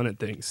more run at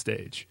things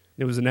stage.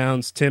 It was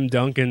announced Tim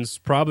Duncan's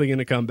probably going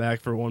to come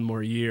back for one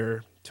more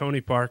year.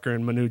 Tony Parker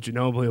and Manu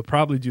Ginobili will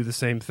probably do the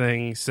same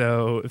thing,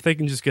 so if they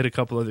can just get a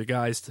couple other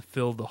guys to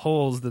fill the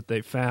holes that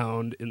they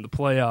found in the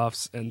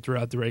playoffs and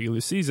throughout the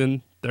regular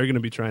season, they're going to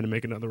be trying to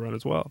make another run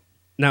as well.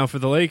 Now for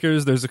the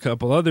Lakers, there's a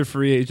couple other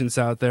free agents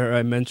out there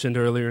I mentioned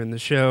earlier in the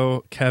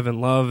show.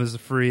 Kevin Love is a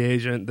free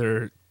agent.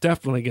 They're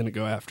definitely going to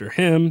go after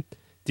him.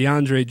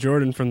 DeAndre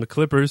Jordan from the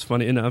Clippers,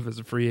 funny enough, is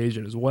a free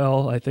agent as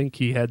well. I think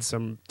he had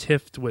some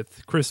tiff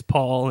with Chris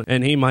Paul,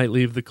 and he might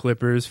leave the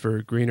Clippers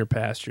for greener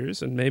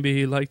pastures, and maybe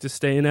he'd like to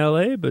stay in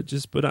LA, but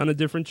just put on a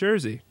different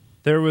jersey.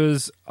 There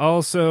was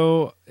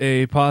also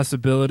a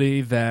possibility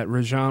that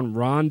Rajon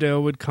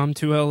Rondo would come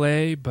to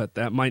LA, but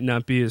that might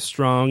not be as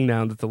strong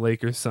now that the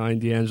Lakers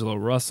signed D'Angelo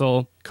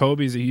Russell.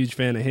 Kobe's a huge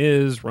fan of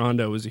his.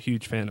 Rondo was a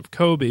huge fan of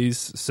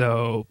Kobe's,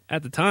 so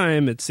at the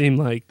time, it seemed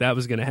like that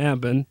was going to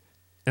happen.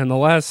 And the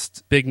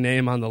last big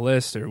name on the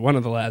list, or one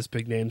of the last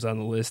big names on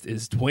the list,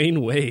 is Dwayne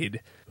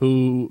Wade,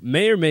 who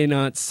may or may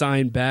not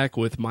sign back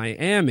with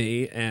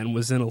Miami and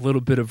was in a little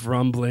bit of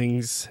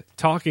rumblings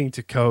talking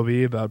to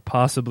Kobe about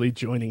possibly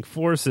joining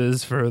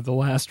forces for the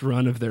last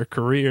run of their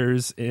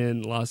careers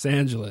in Los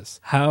Angeles.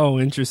 How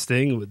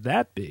interesting would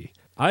that be?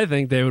 I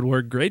think they would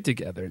work great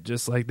together,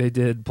 just like they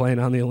did playing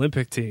on the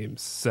Olympic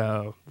teams.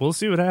 So we'll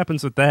see what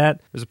happens with that.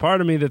 There's a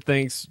part of me that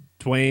thinks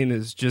Dwayne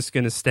is just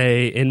going to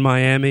stay in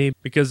Miami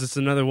because it's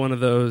another one of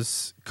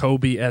those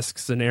Kobe-esque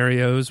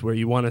scenarios where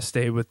you want to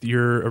stay with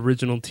your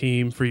original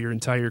team for your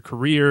entire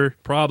career.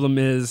 Problem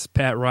is,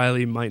 Pat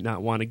Riley might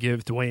not want to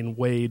give Dwayne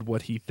Wade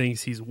what he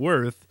thinks he's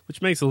worth,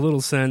 which makes a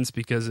little sense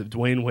because of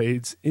Dwayne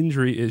Wade's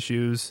injury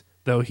issues,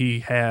 though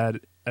he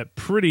had a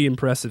pretty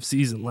impressive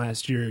season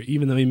last year.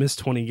 Even though he missed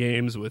 20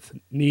 games with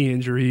knee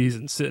injuries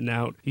and sitting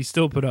out, he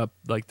still put up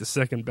like the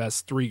second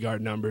best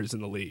three-guard numbers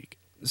in the league.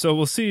 So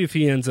we'll see if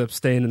he ends up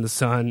staying in the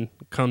Sun,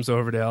 comes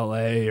over to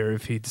LA, or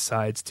if he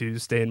decides to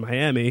stay in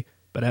Miami.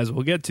 But as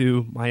we'll get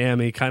to,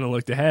 Miami kind of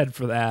looked ahead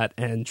for that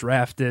and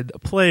drafted a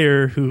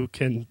player who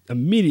can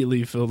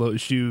immediately fill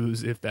those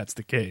shoes if that's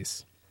the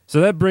case. So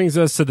that brings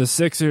us to the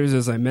Sixers.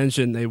 As I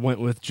mentioned, they went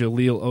with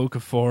Jahlil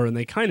Okafor, and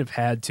they kind of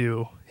had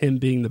to. Him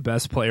being the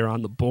best player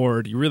on the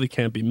board, you really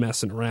can't be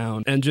messing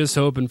around and just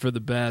hoping for the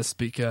best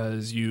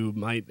because you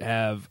might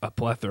have a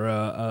plethora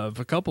of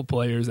a couple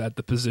players at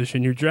the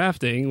position you're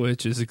drafting,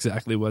 which is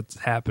exactly what's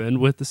happened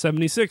with the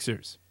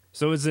 76ers.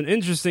 So it's an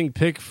interesting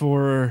pick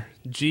for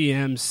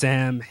GM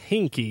Sam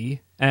Hinkie,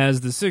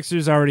 as the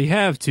Sixers already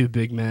have two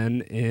big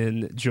men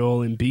in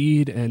Joel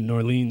Embiid and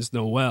Nerlens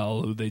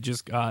Noel, who they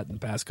just got in the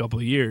past couple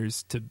of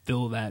years to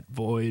fill that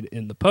void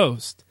in the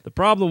post. The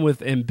problem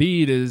with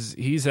Embiid is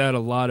he's had a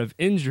lot of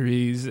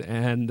injuries,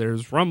 and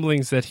there's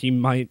rumblings that he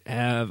might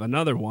have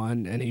another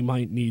one, and he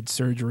might need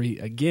surgery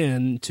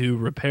again to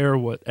repair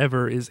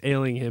whatever is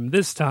ailing him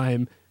this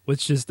time,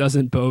 which just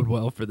doesn't bode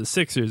well for the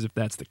Sixers if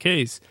that's the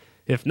case.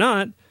 If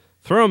not,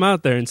 throw him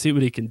out there and see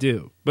what he can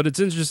do. But it's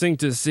interesting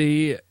to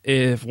see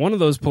if one of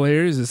those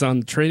players is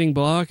on the trading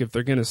block, if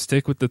they're going to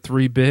stick with the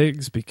three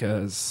bigs,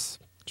 because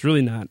it's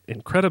really not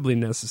incredibly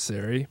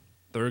necessary.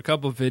 There are a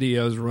couple of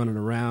videos running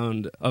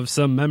around of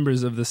some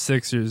members of the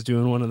Sixers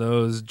doing one of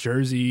those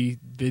jersey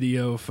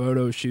video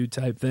photo shoot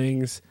type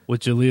things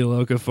with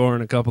Jahlil Okafor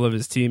and a couple of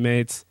his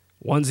teammates.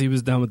 Once he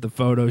was done with the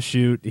photo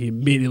shoot, he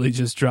immediately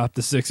just dropped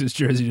the Sixers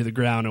jersey to the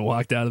ground and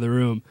walked out of the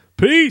room.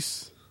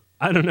 Peace!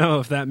 I don't know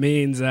if that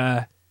means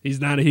he's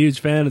not a huge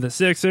fan of the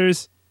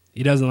Sixers,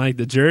 he doesn't like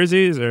the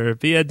jerseys, or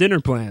if he had dinner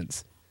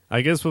plans.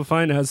 I guess we'll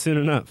find out soon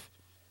enough.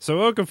 So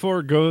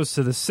Okafor goes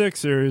to the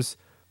Sixers,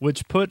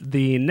 which put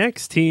the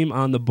next team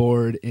on the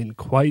board in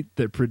quite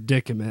the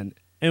predicament.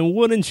 And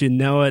wouldn't you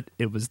know it,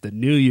 it was the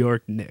New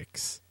York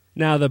Knicks.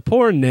 Now, the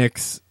poor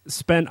Knicks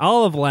spent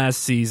all of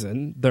last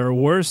season, their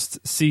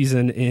worst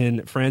season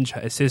in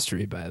franchise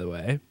history, by the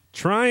way,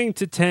 trying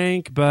to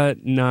tank,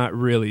 but not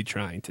really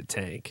trying to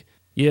tank.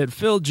 You had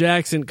Phil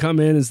Jackson come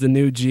in as the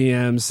new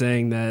GM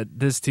saying that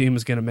this team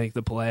was going to make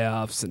the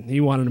playoffs and he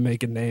wanted to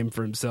make a name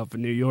for himself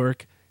in New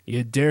York. You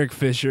had Derek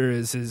Fisher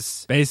as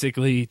his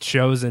basically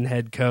chosen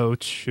head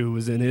coach who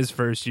was in his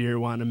first year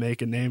wanting to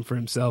make a name for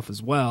himself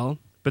as well.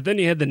 But then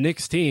you had the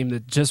Knicks team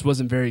that just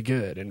wasn't very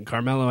good. And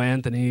Carmelo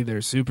Anthony, their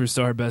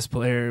superstar best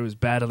player, was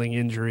battling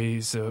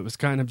injuries. So it was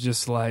kind of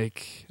just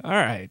like, all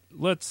right,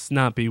 let's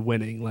not be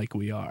winning like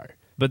we are.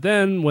 But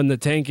then when the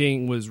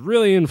tanking was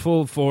really in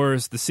full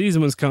force, the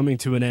season was coming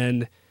to an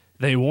end,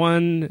 they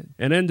won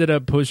and ended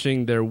up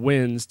pushing their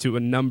wins to a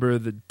number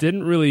that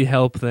didn't really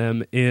help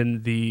them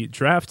in the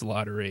draft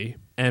lottery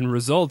and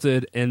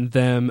resulted in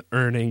them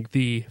earning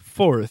the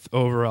 4th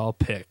overall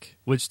pick,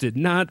 which did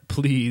not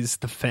please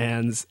the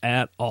fans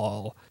at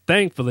all.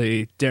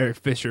 Thankfully, Derek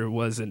Fisher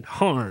wasn't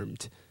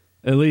harmed,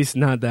 at least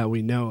not that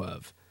we know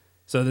of.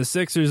 So the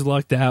Sixers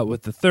lucked out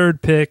with the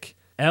 3rd pick.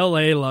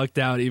 LA lucked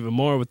out even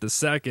more with the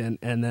 2nd,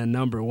 and then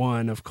number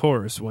 1, of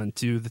course, went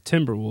to the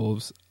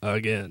Timberwolves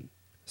again.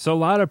 So a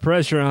lot of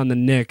pressure on the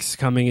Knicks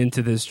coming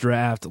into this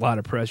draft, a lot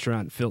of pressure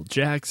on Phil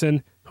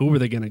Jackson. Who were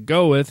they going to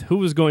go with? Who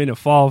was going to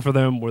fall for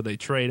them? Would they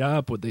trade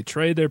up? Would they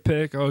trade their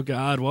pick? Oh,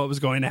 God, what was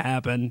going to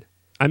happen?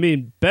 I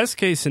mean, best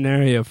case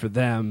scenario for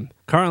them,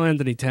 Karl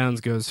Anthony Towns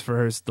goes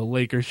first, the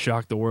Lakers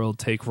shock the world,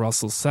 take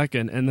Russell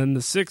 2nd, and then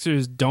the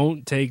Sixers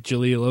don't take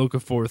Jahlil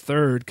Okafor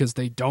 3rd because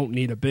they don't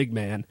need a big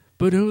man.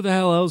 But who the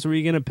hell else were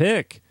you going to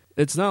pick?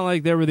 It's not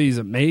like there were these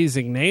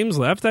amazing names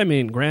left. I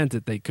mean,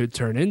 granted, they could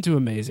turn into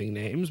amazing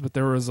names, but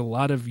there was a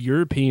lot of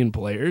European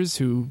players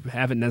who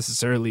haven't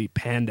necessarily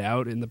panned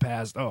out in the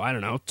past,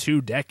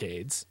 2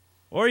 decades.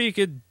 Or you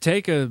could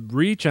take a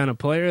reach on a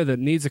player that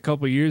needs a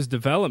couple years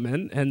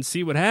development and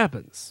see what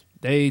happens.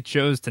 They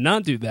chose to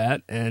not do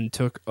that and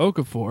took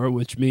Okafor,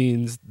 which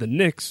means the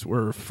Knicks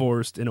were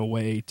forced in a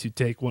way to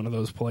take one of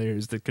those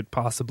players that could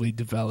possibly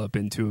develop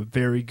into a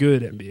very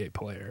good NBA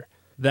player.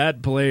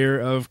 That player,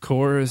 of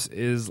course,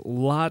 is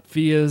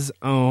Latvia's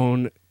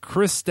own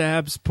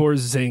Kristaps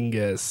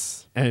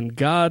Porzingis. And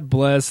God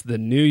bless the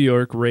New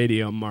York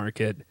radio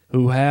market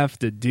who have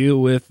to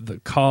deal with the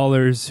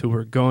callers who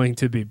are going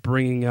to be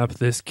bringing up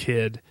this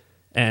kid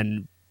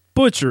and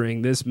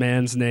butchering this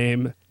man's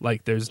name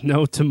like there's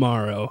no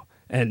tomorrow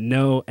and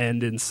no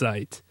end in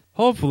sight.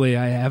 Hopefully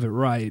I have it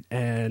right,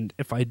 and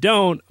if I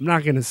don't, I'm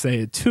not going to say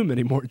it too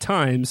many more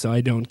times so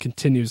I don't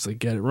continuously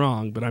get it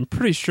wrong, but I'm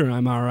pretty sure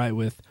I'm all right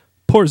with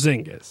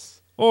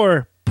Porzingis,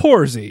 or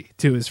Porzy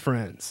to his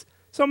friends.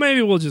 So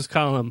maybe we'll just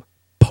call him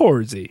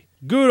Porzy.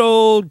 Good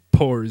old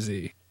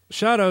Porzy.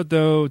 Shout out,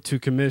 though, to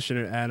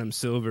Commissioner Adam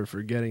Silver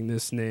for getting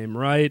this name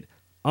right,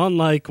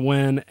 unlike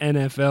when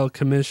NFL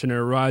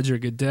Commissioner Roger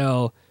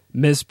Goodell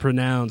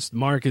mispronounced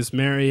Marcus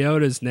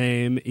Mariota's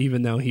name,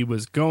 even though he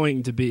was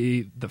going to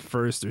be the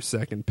 1st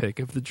or 2nd pick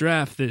of the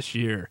draft this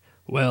year.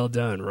 Well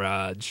done,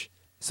 Raj.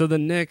 So the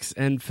Knicks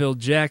and Phil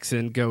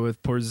Jackson go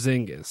with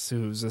Porzingis,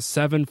 who's a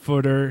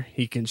 7-footer.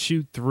 He can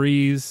shoot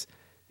threes.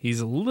 He's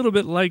a little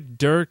bit like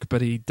Dirk,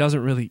 but he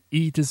doesn't really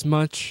eat as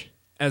much.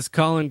 As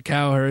Colin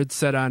Cowherd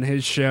said on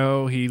his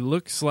show, he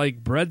looks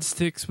like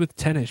breadsticks with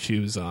tennis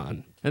shoes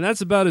on. And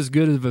that's about as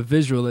good of a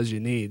visual as you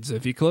need. So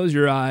if you close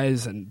your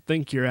eyes and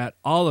think you're at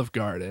Olive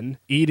Garden,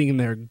 eating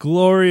their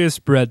glorious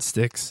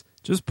breadsticks,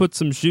 just put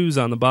some shoes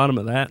on the bottom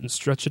of that and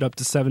stretch it up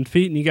to 7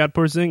 feet and you got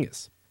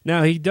Porzingis.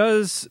 Now, he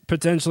does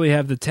potentially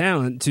have the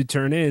talent to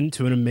turn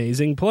into an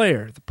amazing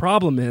player. The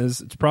problem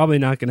is, it's probably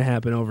not going to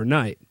happen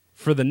overnight.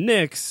 For the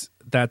Knicks,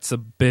 that's a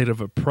bit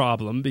of a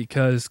problem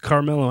because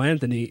Carmelo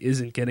Anthony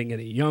isn't getting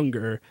any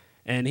younger,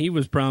 And he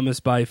was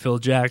promised by Phil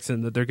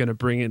Jackson that they're going to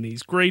bring in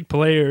these great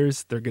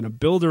players, they're going to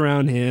build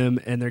around him,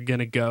 and they're going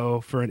to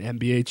go for an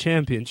NBA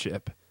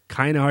championship.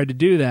 Kind of hard to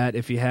do that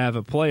if you have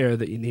a player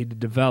that you need to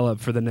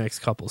develop for the next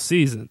couple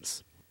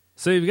seasons.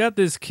 So you've got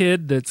this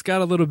kid that's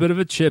got a little bit of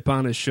a chip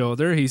on his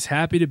shoulder. He's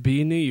happy to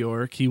be in New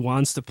York. He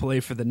wants to play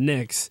for the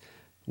Knicks,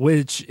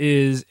 which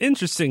is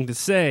interesting to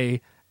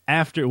say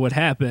after what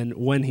happened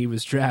when he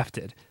was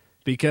drafted.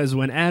 Because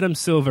when Adam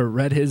Silver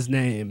read his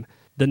name,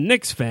 the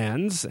Knicks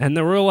fans, and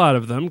there were a lot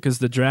of them because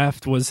the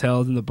draft was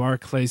held in the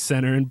Barclays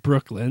Center in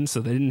Brooklyn, so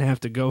they didn't have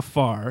to go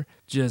far,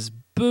 just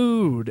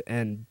booed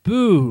and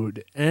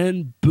booed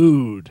and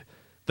booed.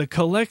 The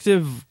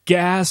collective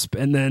gasp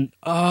and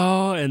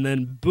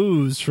then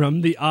boos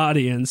from the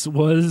audience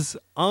was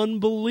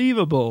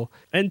unbelievable.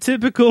 And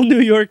typical New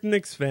York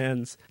Knicks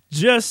fans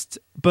just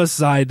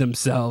beside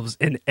themselves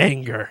in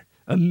anger,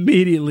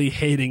 immediately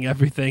hating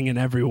everything and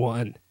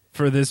everyone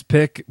for this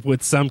pick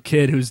with some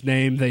kid whose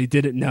name they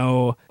didn't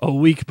know a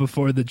week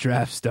before the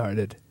draft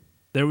started.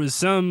 There was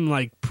some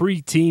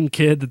preteen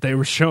kid that they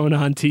were showing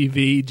on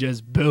TV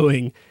just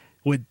booing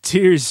with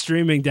tears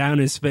streaming down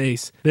his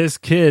face. This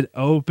kid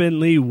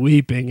openly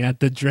weeping at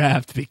the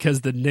draft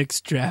because the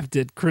Knicks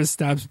drafted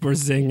Kristaps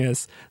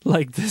Porzingis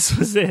like this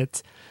was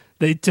it.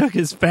 They took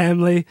his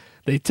family,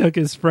 they took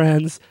his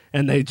friends,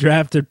 and they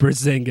drafted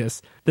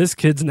Porzingis. This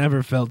kid's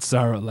never felt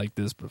sorrow like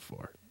this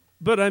before.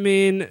 But I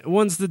mean,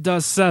 once the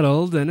dust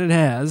settled, and it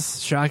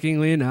has,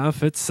 shockingly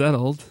enough, it's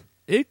settled,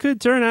 it could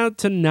turn out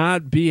to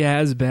not be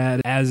as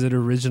bad as it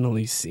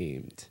originally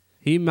seemed.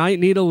 He might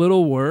need a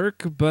little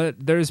work,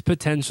 but there's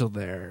potential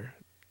there.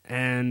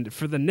 And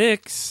for the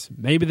Knicks,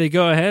 maybe they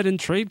go ahead and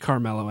trade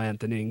Carmelo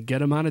Anthony and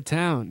get him out of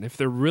town. If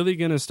they're really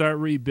going to start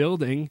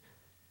rebuilding,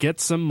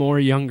 get some more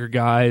younger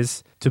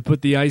guys to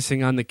put the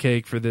icing on the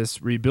cake for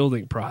this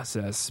rebuilding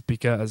process,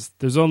 because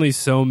there's only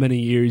so many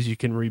years you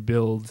can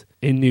rebuild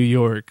in New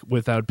York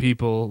without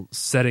people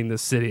setting the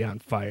city on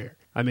fire.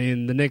 I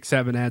mean, the Knicks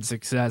haven't had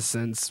success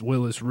since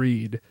Willis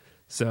Reed,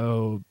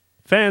 so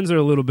fans are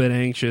a little bit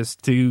anxious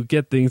to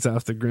get things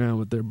off the ground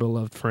with their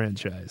beloved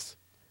franchise.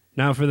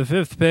 Now for the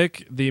 5th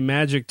pick, the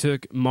Magic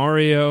took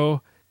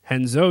Mario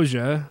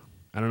Hezonja.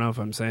 I don't know if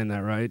I'm saying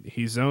that right.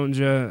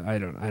 Hezonja, I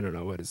don't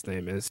know what his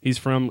name is. He's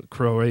from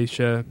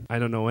Croatia. I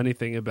don't know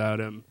anything about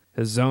him.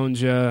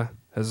 Hezonja,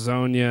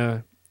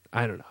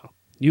 I don't know.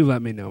 You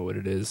let me know what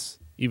it is,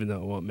 even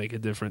though it won't make a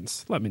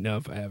difference. Let me know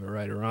if I have it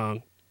right or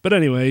wrong. But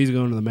anyway, he's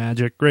going to the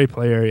Magic. Great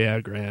player, yeah,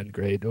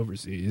 great,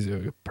 overseas,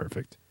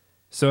 perfect.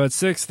 So at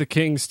 6, the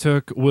Kings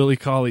took Willie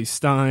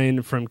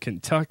Cauley-Stein from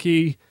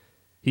Kentucky.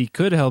 He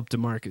could help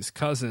DeMarcus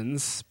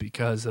Cousins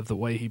because of the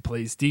way he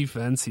plays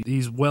defense.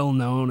 He's well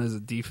known as a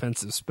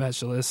defensive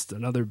specialist,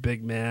 another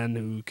big man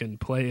who can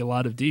play a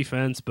lot of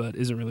defense but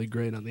isn't really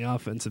great on the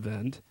offensive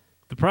end.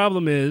 The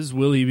problem is,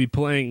 will he be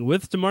playing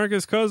with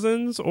DeMarcus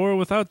Cousins or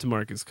without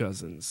DeMarcus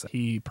Cousins?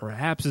 He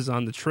perhaps is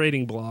on the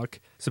trading block.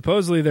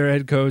 Supposedly their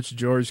head coach,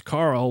 George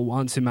Karl,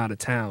 wants him out of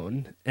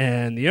town.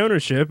 And the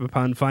ownership,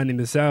 upon finding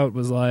this out,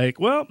 was like,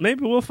 well,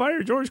 maybe we'll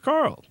fire George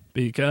Karl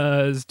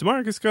because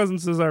DeMarcus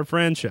Cousins is our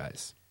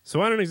franchise.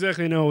 So I don't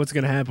exactly know what's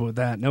going to happen with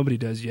that. Nobody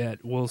does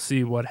yet. We'll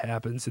see what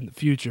happens in the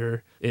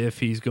future, if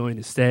he's going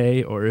to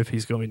stay or if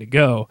he's going to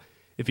go.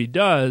 If he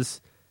does,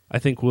 I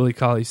think Willie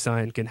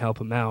Cauley-Stein can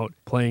help him out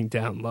playing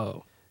down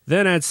low.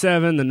 Then at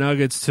 7, the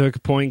Nuggets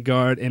took point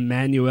guard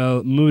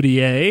Emmanuel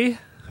Mudiay,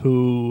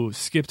 who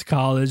skipped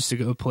college to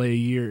go play a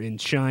year in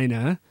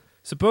China.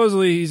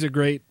 Supposedly he's a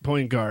great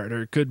point guard,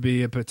 or could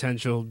be a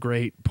potential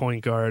great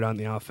point guard on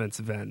the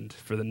offensive end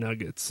for the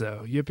Nuggets,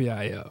 so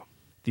yippee-yi-yo.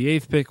 The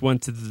 8th pick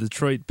went to the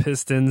Detroit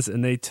Pistons,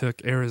 and they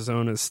took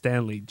Arizona's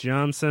Stanley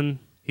Johnson.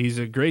 He's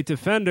a great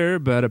defender,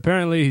 but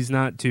apparently he's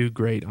not too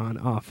great on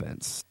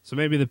offense. So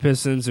maybe the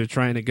Pistons are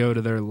trying to go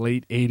to their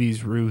late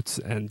 80s roots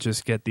and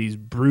just get these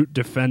brute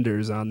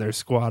defenders on their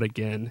squad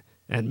again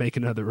and make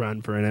another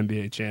run for an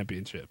NBA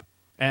championship.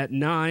 At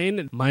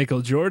 9,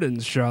 Michael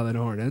Jordan's Charlotte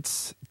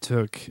Hornets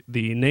took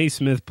the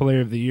Naismith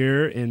Player of the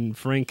Year in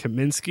Frank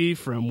Kaminsky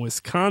from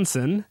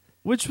Wisconsin,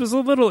 which was a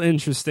little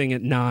interesting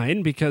at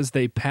 9 because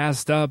they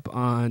passed up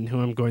on who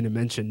I'm going to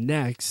mention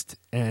next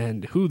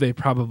and who they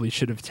probably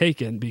should have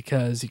taken,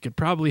 because he could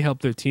probably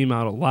help their team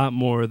out a lot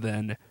more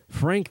than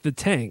Frank the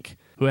Tank,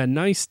 who had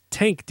nice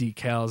tank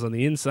decals on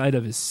the inside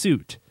of his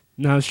suit.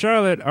 Now,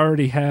 Charlotte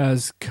already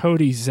has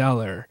Cody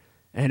Zeller,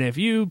 and if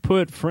you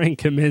put Frank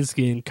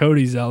Kaminsky and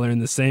Cody Zeller in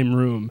the same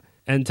room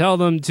and tell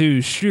them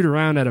to shoot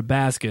around at a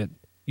basket,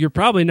 you're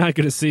probably not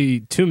going to see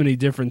too many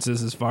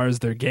differences as far as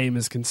their game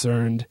is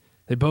concerned.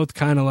 They both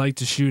kind of like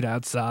to shoot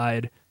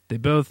outside. They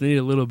both need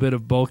a little bit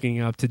of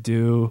bulking up to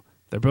do.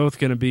 They're both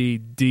going to be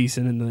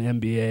decent in the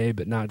NBA,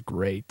 but not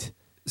great.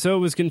 So it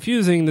was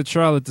confusing that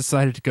Charlotte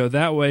decided to go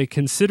that way,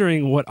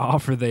 considering what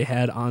offer they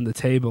had on the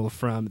table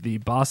from the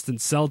Boston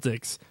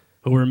Celtics,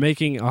 who were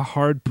making a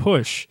hard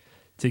push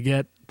to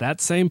get that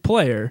same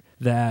player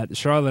that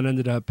Charlotte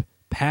ended up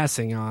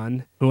passing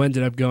on, who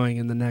ended up going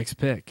in the next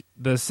pick.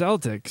 The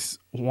Celtics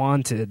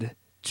wanted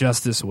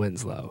Justice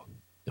Winslow,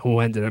 who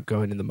ended up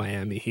going to the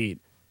Miami Heat.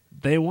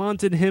 They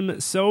wanted him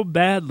so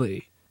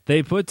badly.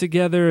 They put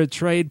together a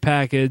trade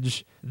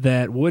package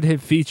that would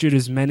have featured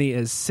as many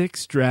as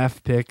 6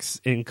 draft picks,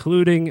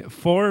 including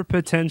 4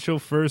 potential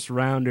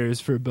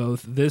first-rounders for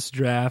both this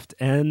draft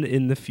and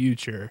in the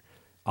future,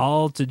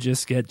 all to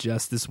just get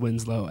Justice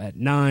Winslow at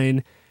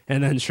 9.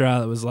 And then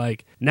Charlotte was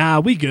like,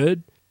 nah, we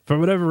good. For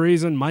whatever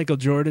reason, Michael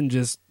Jordan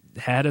just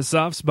had a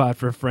soft spot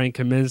for Frank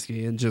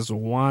Kaminsky and just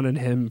wanted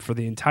him for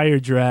the entire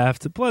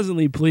draft.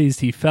 Pleasantly pleased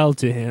he fell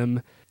to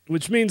him,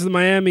 which means the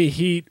Miami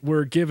Heat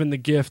were given the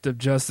gift of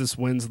Justice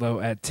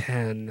Winslow at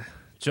 10.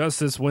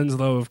 Justice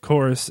Winslow, of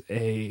course,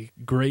 a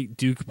great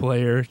Duke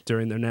player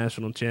during their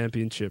national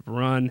championship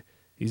run.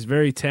 He's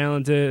very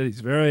talented. He's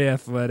very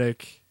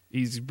athletic.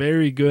 He's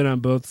very good on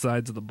both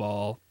sides of the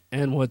ball.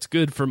 And what's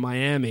good for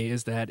Miami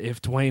is that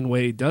if Dwayne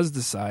Wade does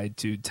decide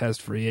to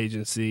test free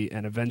agency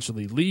and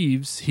eventually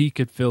leaves, he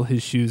could fill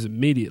his shoes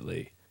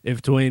immediately.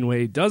 If Dwayne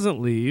Wade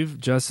doesn't leave,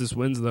 Justice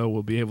Winslow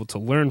will be able to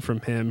learn from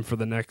him for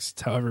the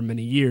next however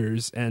many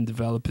years and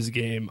develop his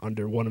game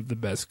under one of the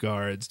best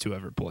guards to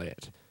ever play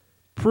it.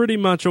 Pretty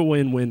much a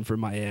win-win for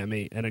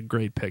Miami and a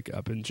great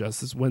pickup in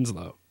Justice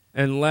Winslow.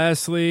 And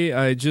lastly,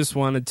 I just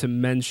wanted to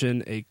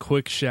mention a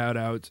quick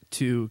shout-out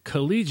to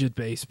collegiate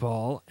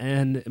baseball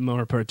and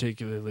more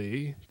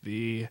particularly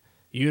the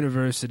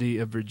University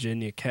of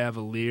Virginia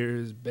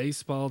Cavaliers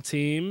baseball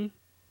team.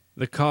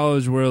 The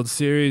College World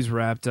Series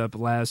wrapped up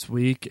last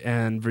week,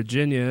 and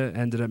Virginia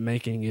ended up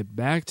making it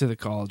back to the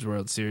College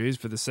World Series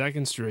for the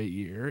second straight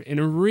year in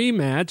a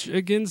rematch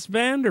against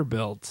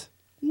Vanderbilt.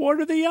 What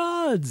are the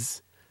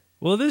odds?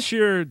 Well, this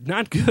year,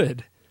 not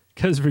good,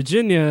 because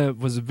Virginia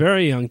was a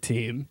very young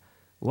team.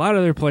 A lot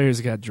of their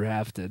players got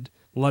drafted.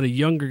 A lot of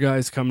younger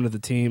guys coming to the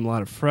team, a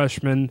lot of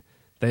freshmen.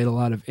 They had a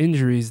lot of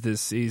injuries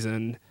this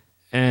season,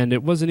 and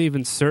it wasn't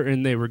even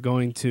certain they were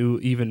going to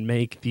even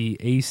make the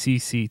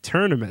ACC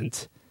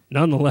tournament.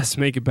 Nonetheless,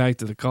 make it back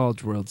to the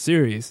College World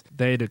Series.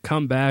 They had to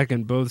come back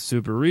in both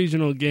super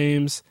regional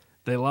games.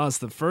 They lost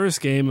the first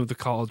game of the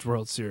College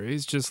World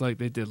Series, just like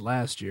they did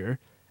last year.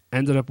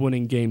 Ended up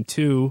winning Game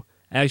 2.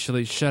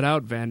 Actually shut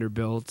out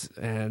Vanderbilt,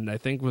 and I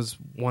think was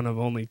one of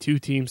only 2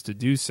 teams to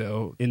do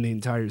so in the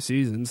entire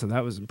season, so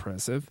that was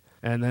impressive.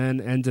 And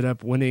then ended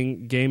up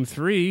winning Game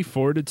 3,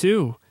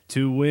 4-2.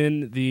 To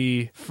win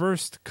the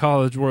first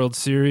College World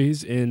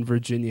Series in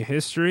Virginia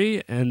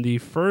history and the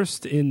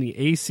first in the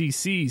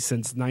ACC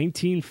since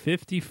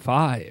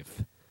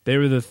 1955. They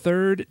were the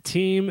 3rd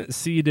team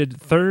seeded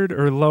 3rd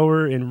or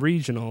lower in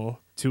regional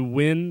to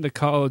win the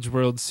College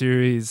World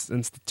Series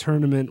since the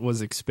tournament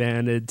was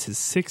expanded to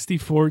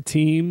 64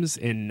 teams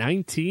in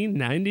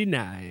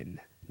 1999.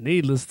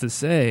 Needless to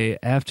say,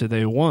 after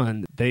they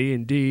won, they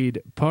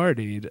indeed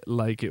partied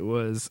like it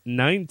was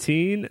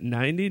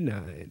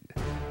 1999.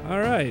 All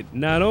right,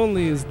 not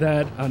only is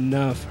that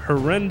enough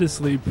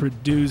horrendously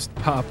produced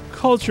pop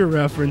culture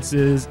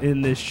references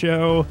in this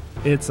show,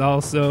 it's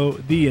also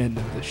the end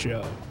of the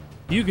show.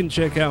 You can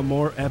check out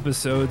more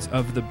episodes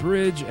of The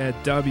Bridge at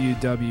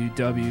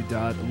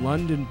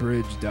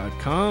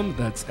www.londonbridge.com.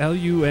 That's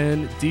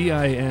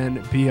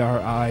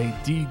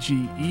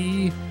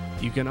LUNDINBRIDGE.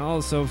 You can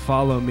also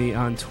follow me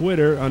on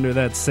Twitter under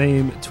that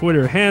same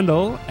Twitter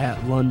handle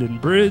at London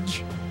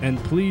Bridge. And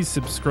please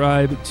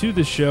subscribe to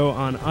the show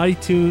on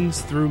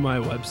iTunes through my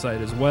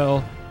website as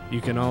well.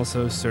 You can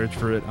also search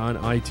for it on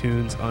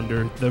iTunes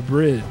under The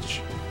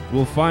Bridge.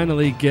 We'll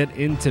finally get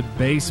into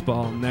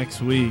baseball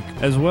next week,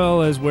 as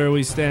well as where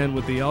we stand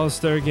with the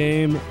All-Star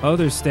Game,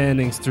 other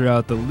standings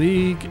throughout the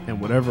league, and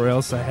whatever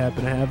else I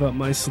happen to have up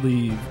my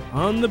sleeve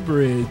on The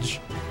Bridge,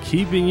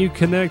 keeping you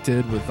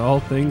connected with all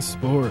things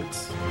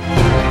sports.